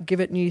don't give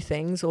it new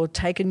things or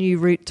take a new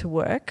route to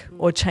work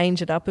or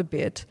change it up a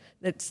bit,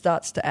 it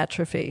starts to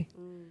atrophy.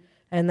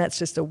 And that's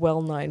just a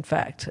well-known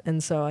fact.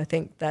 And so I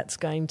think that's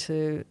going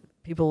to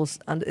people's...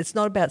 it's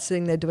not about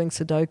sitting there doing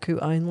Sudoku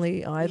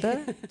only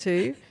either,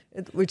 too,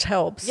 which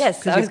helps.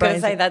 Yes, I was going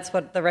to say that's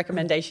what the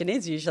recommendation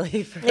is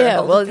usually. For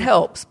well, it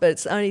helps, but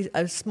it's only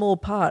a small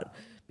part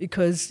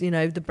because,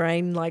 the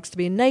brain likes to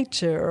be in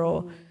nature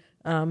or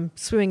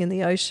swimming in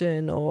the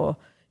ocean or,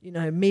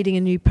 meeting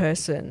a new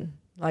person.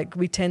 Like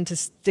we tend to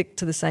stick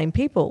to the same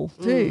people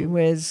too,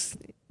 whereas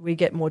we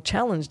get more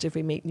challenged if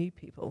we meet new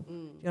people. You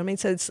know what I mean?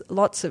 So it's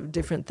lots of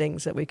different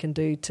things that we can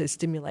do to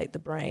stimulate the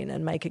brain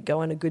and make it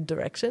go in a good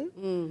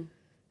direction.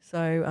 So,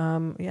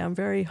 I'm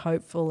very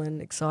hopeful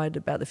and excited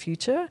about the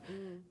future,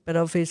 but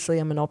obviously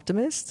I'm an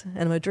optimist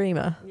and I'm a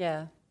dreamer.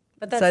 Yeah.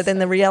 But so then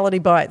the reality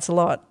bites a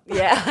lot.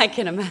 Yeah, I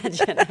can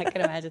imagine.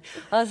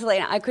 Honestly,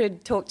 I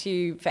could talk to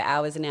you for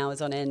hours and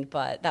hours on end,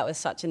 but that was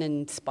such an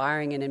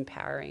inspiring and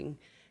empowering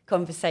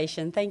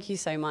conversation. Thank you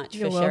so much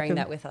for sharing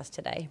that with us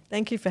today.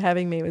 Thank you for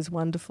having me. It was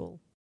wonderful.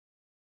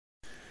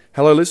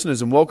 Hello,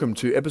 listeners, and welcome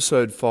to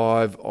episode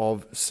 5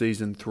 of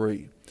season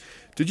 3.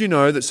 Did you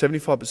know that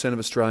 75% of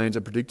Australians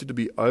are predicted to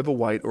be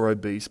overweight or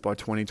obese by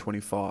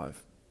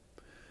 2025?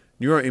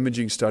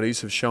 Neuroimaging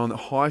studies have shown that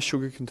high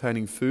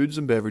sugar-containing foods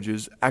and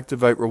beverages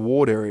activate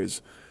reward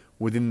areas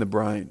within the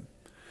brain.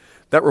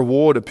 That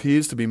reward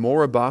appears to be more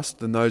robust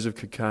than those of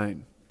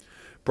cocaine.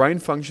 Brain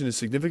function is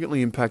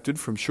significantly impacted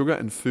from sugar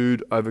and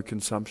food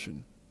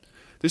overconsumption.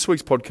 This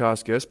week's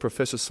podcast guest,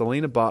 Professor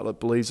Selena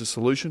Bartlett, believes the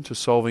solution to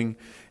solving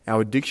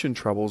our addiction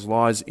troubles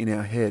lies in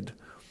our head,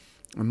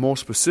 and more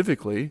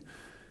specifically,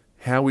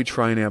 how we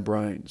train our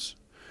brains.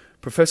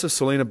 Professor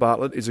Selena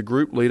Bartlett is a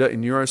group leader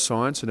in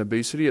neuroscience and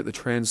obesity at the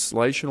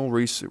Translational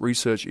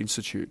Research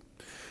Institute.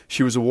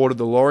 She was awarded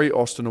the Laurie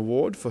Austin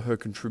Award for her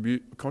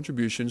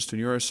contributions to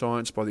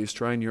neuroscience by the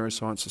Australian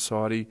Neuroscience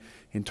Society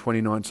in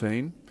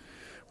 2019,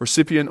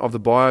 recipient of the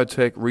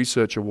Biotech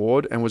Research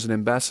Award, and was an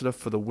ambassador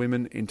for the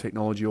Women in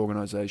Technology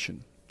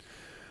organisation.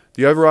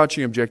 The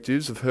overarching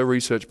objectives of her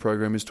research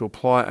program is to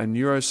apply a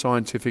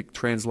neuroscientific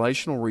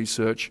translational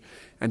research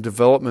and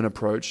development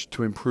approach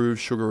to improve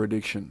sugar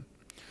addiction.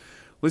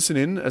 Listen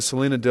in as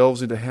Selena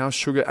delves into how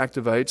sugar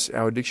activates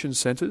our addiction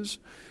centres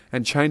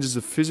and changes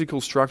the physical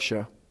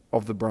structure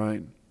of the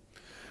brain.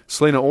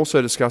 Selena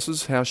also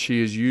discusses how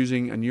she is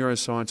using a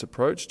neuroscience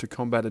approach to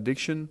combat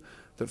addiction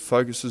that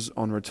focuses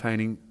on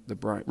retraining the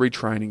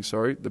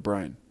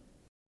brain.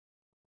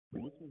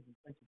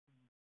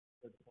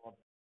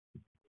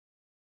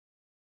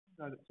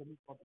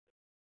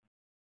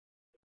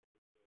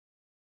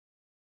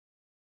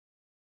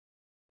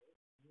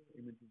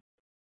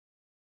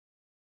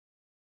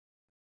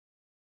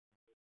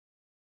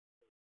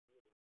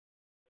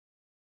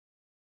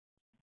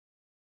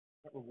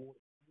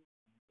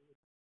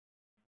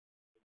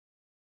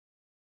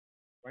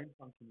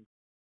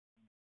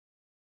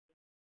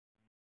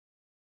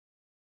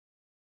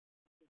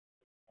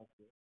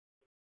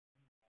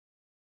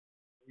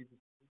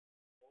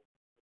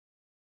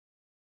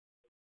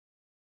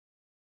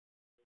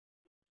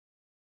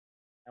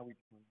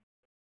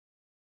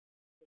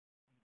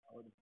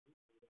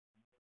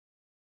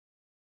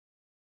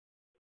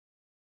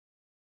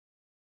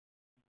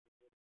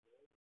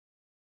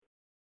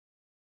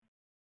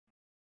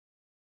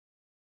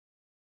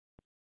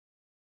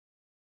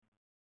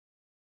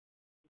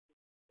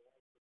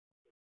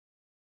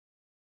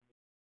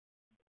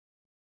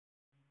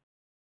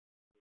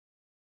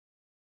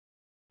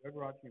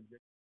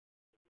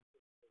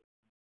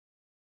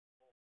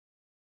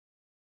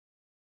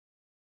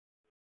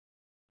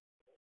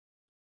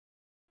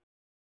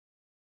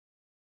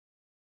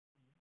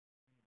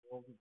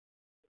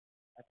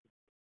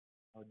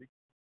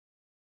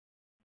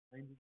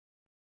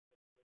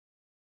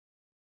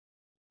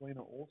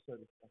 Selena also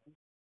discusses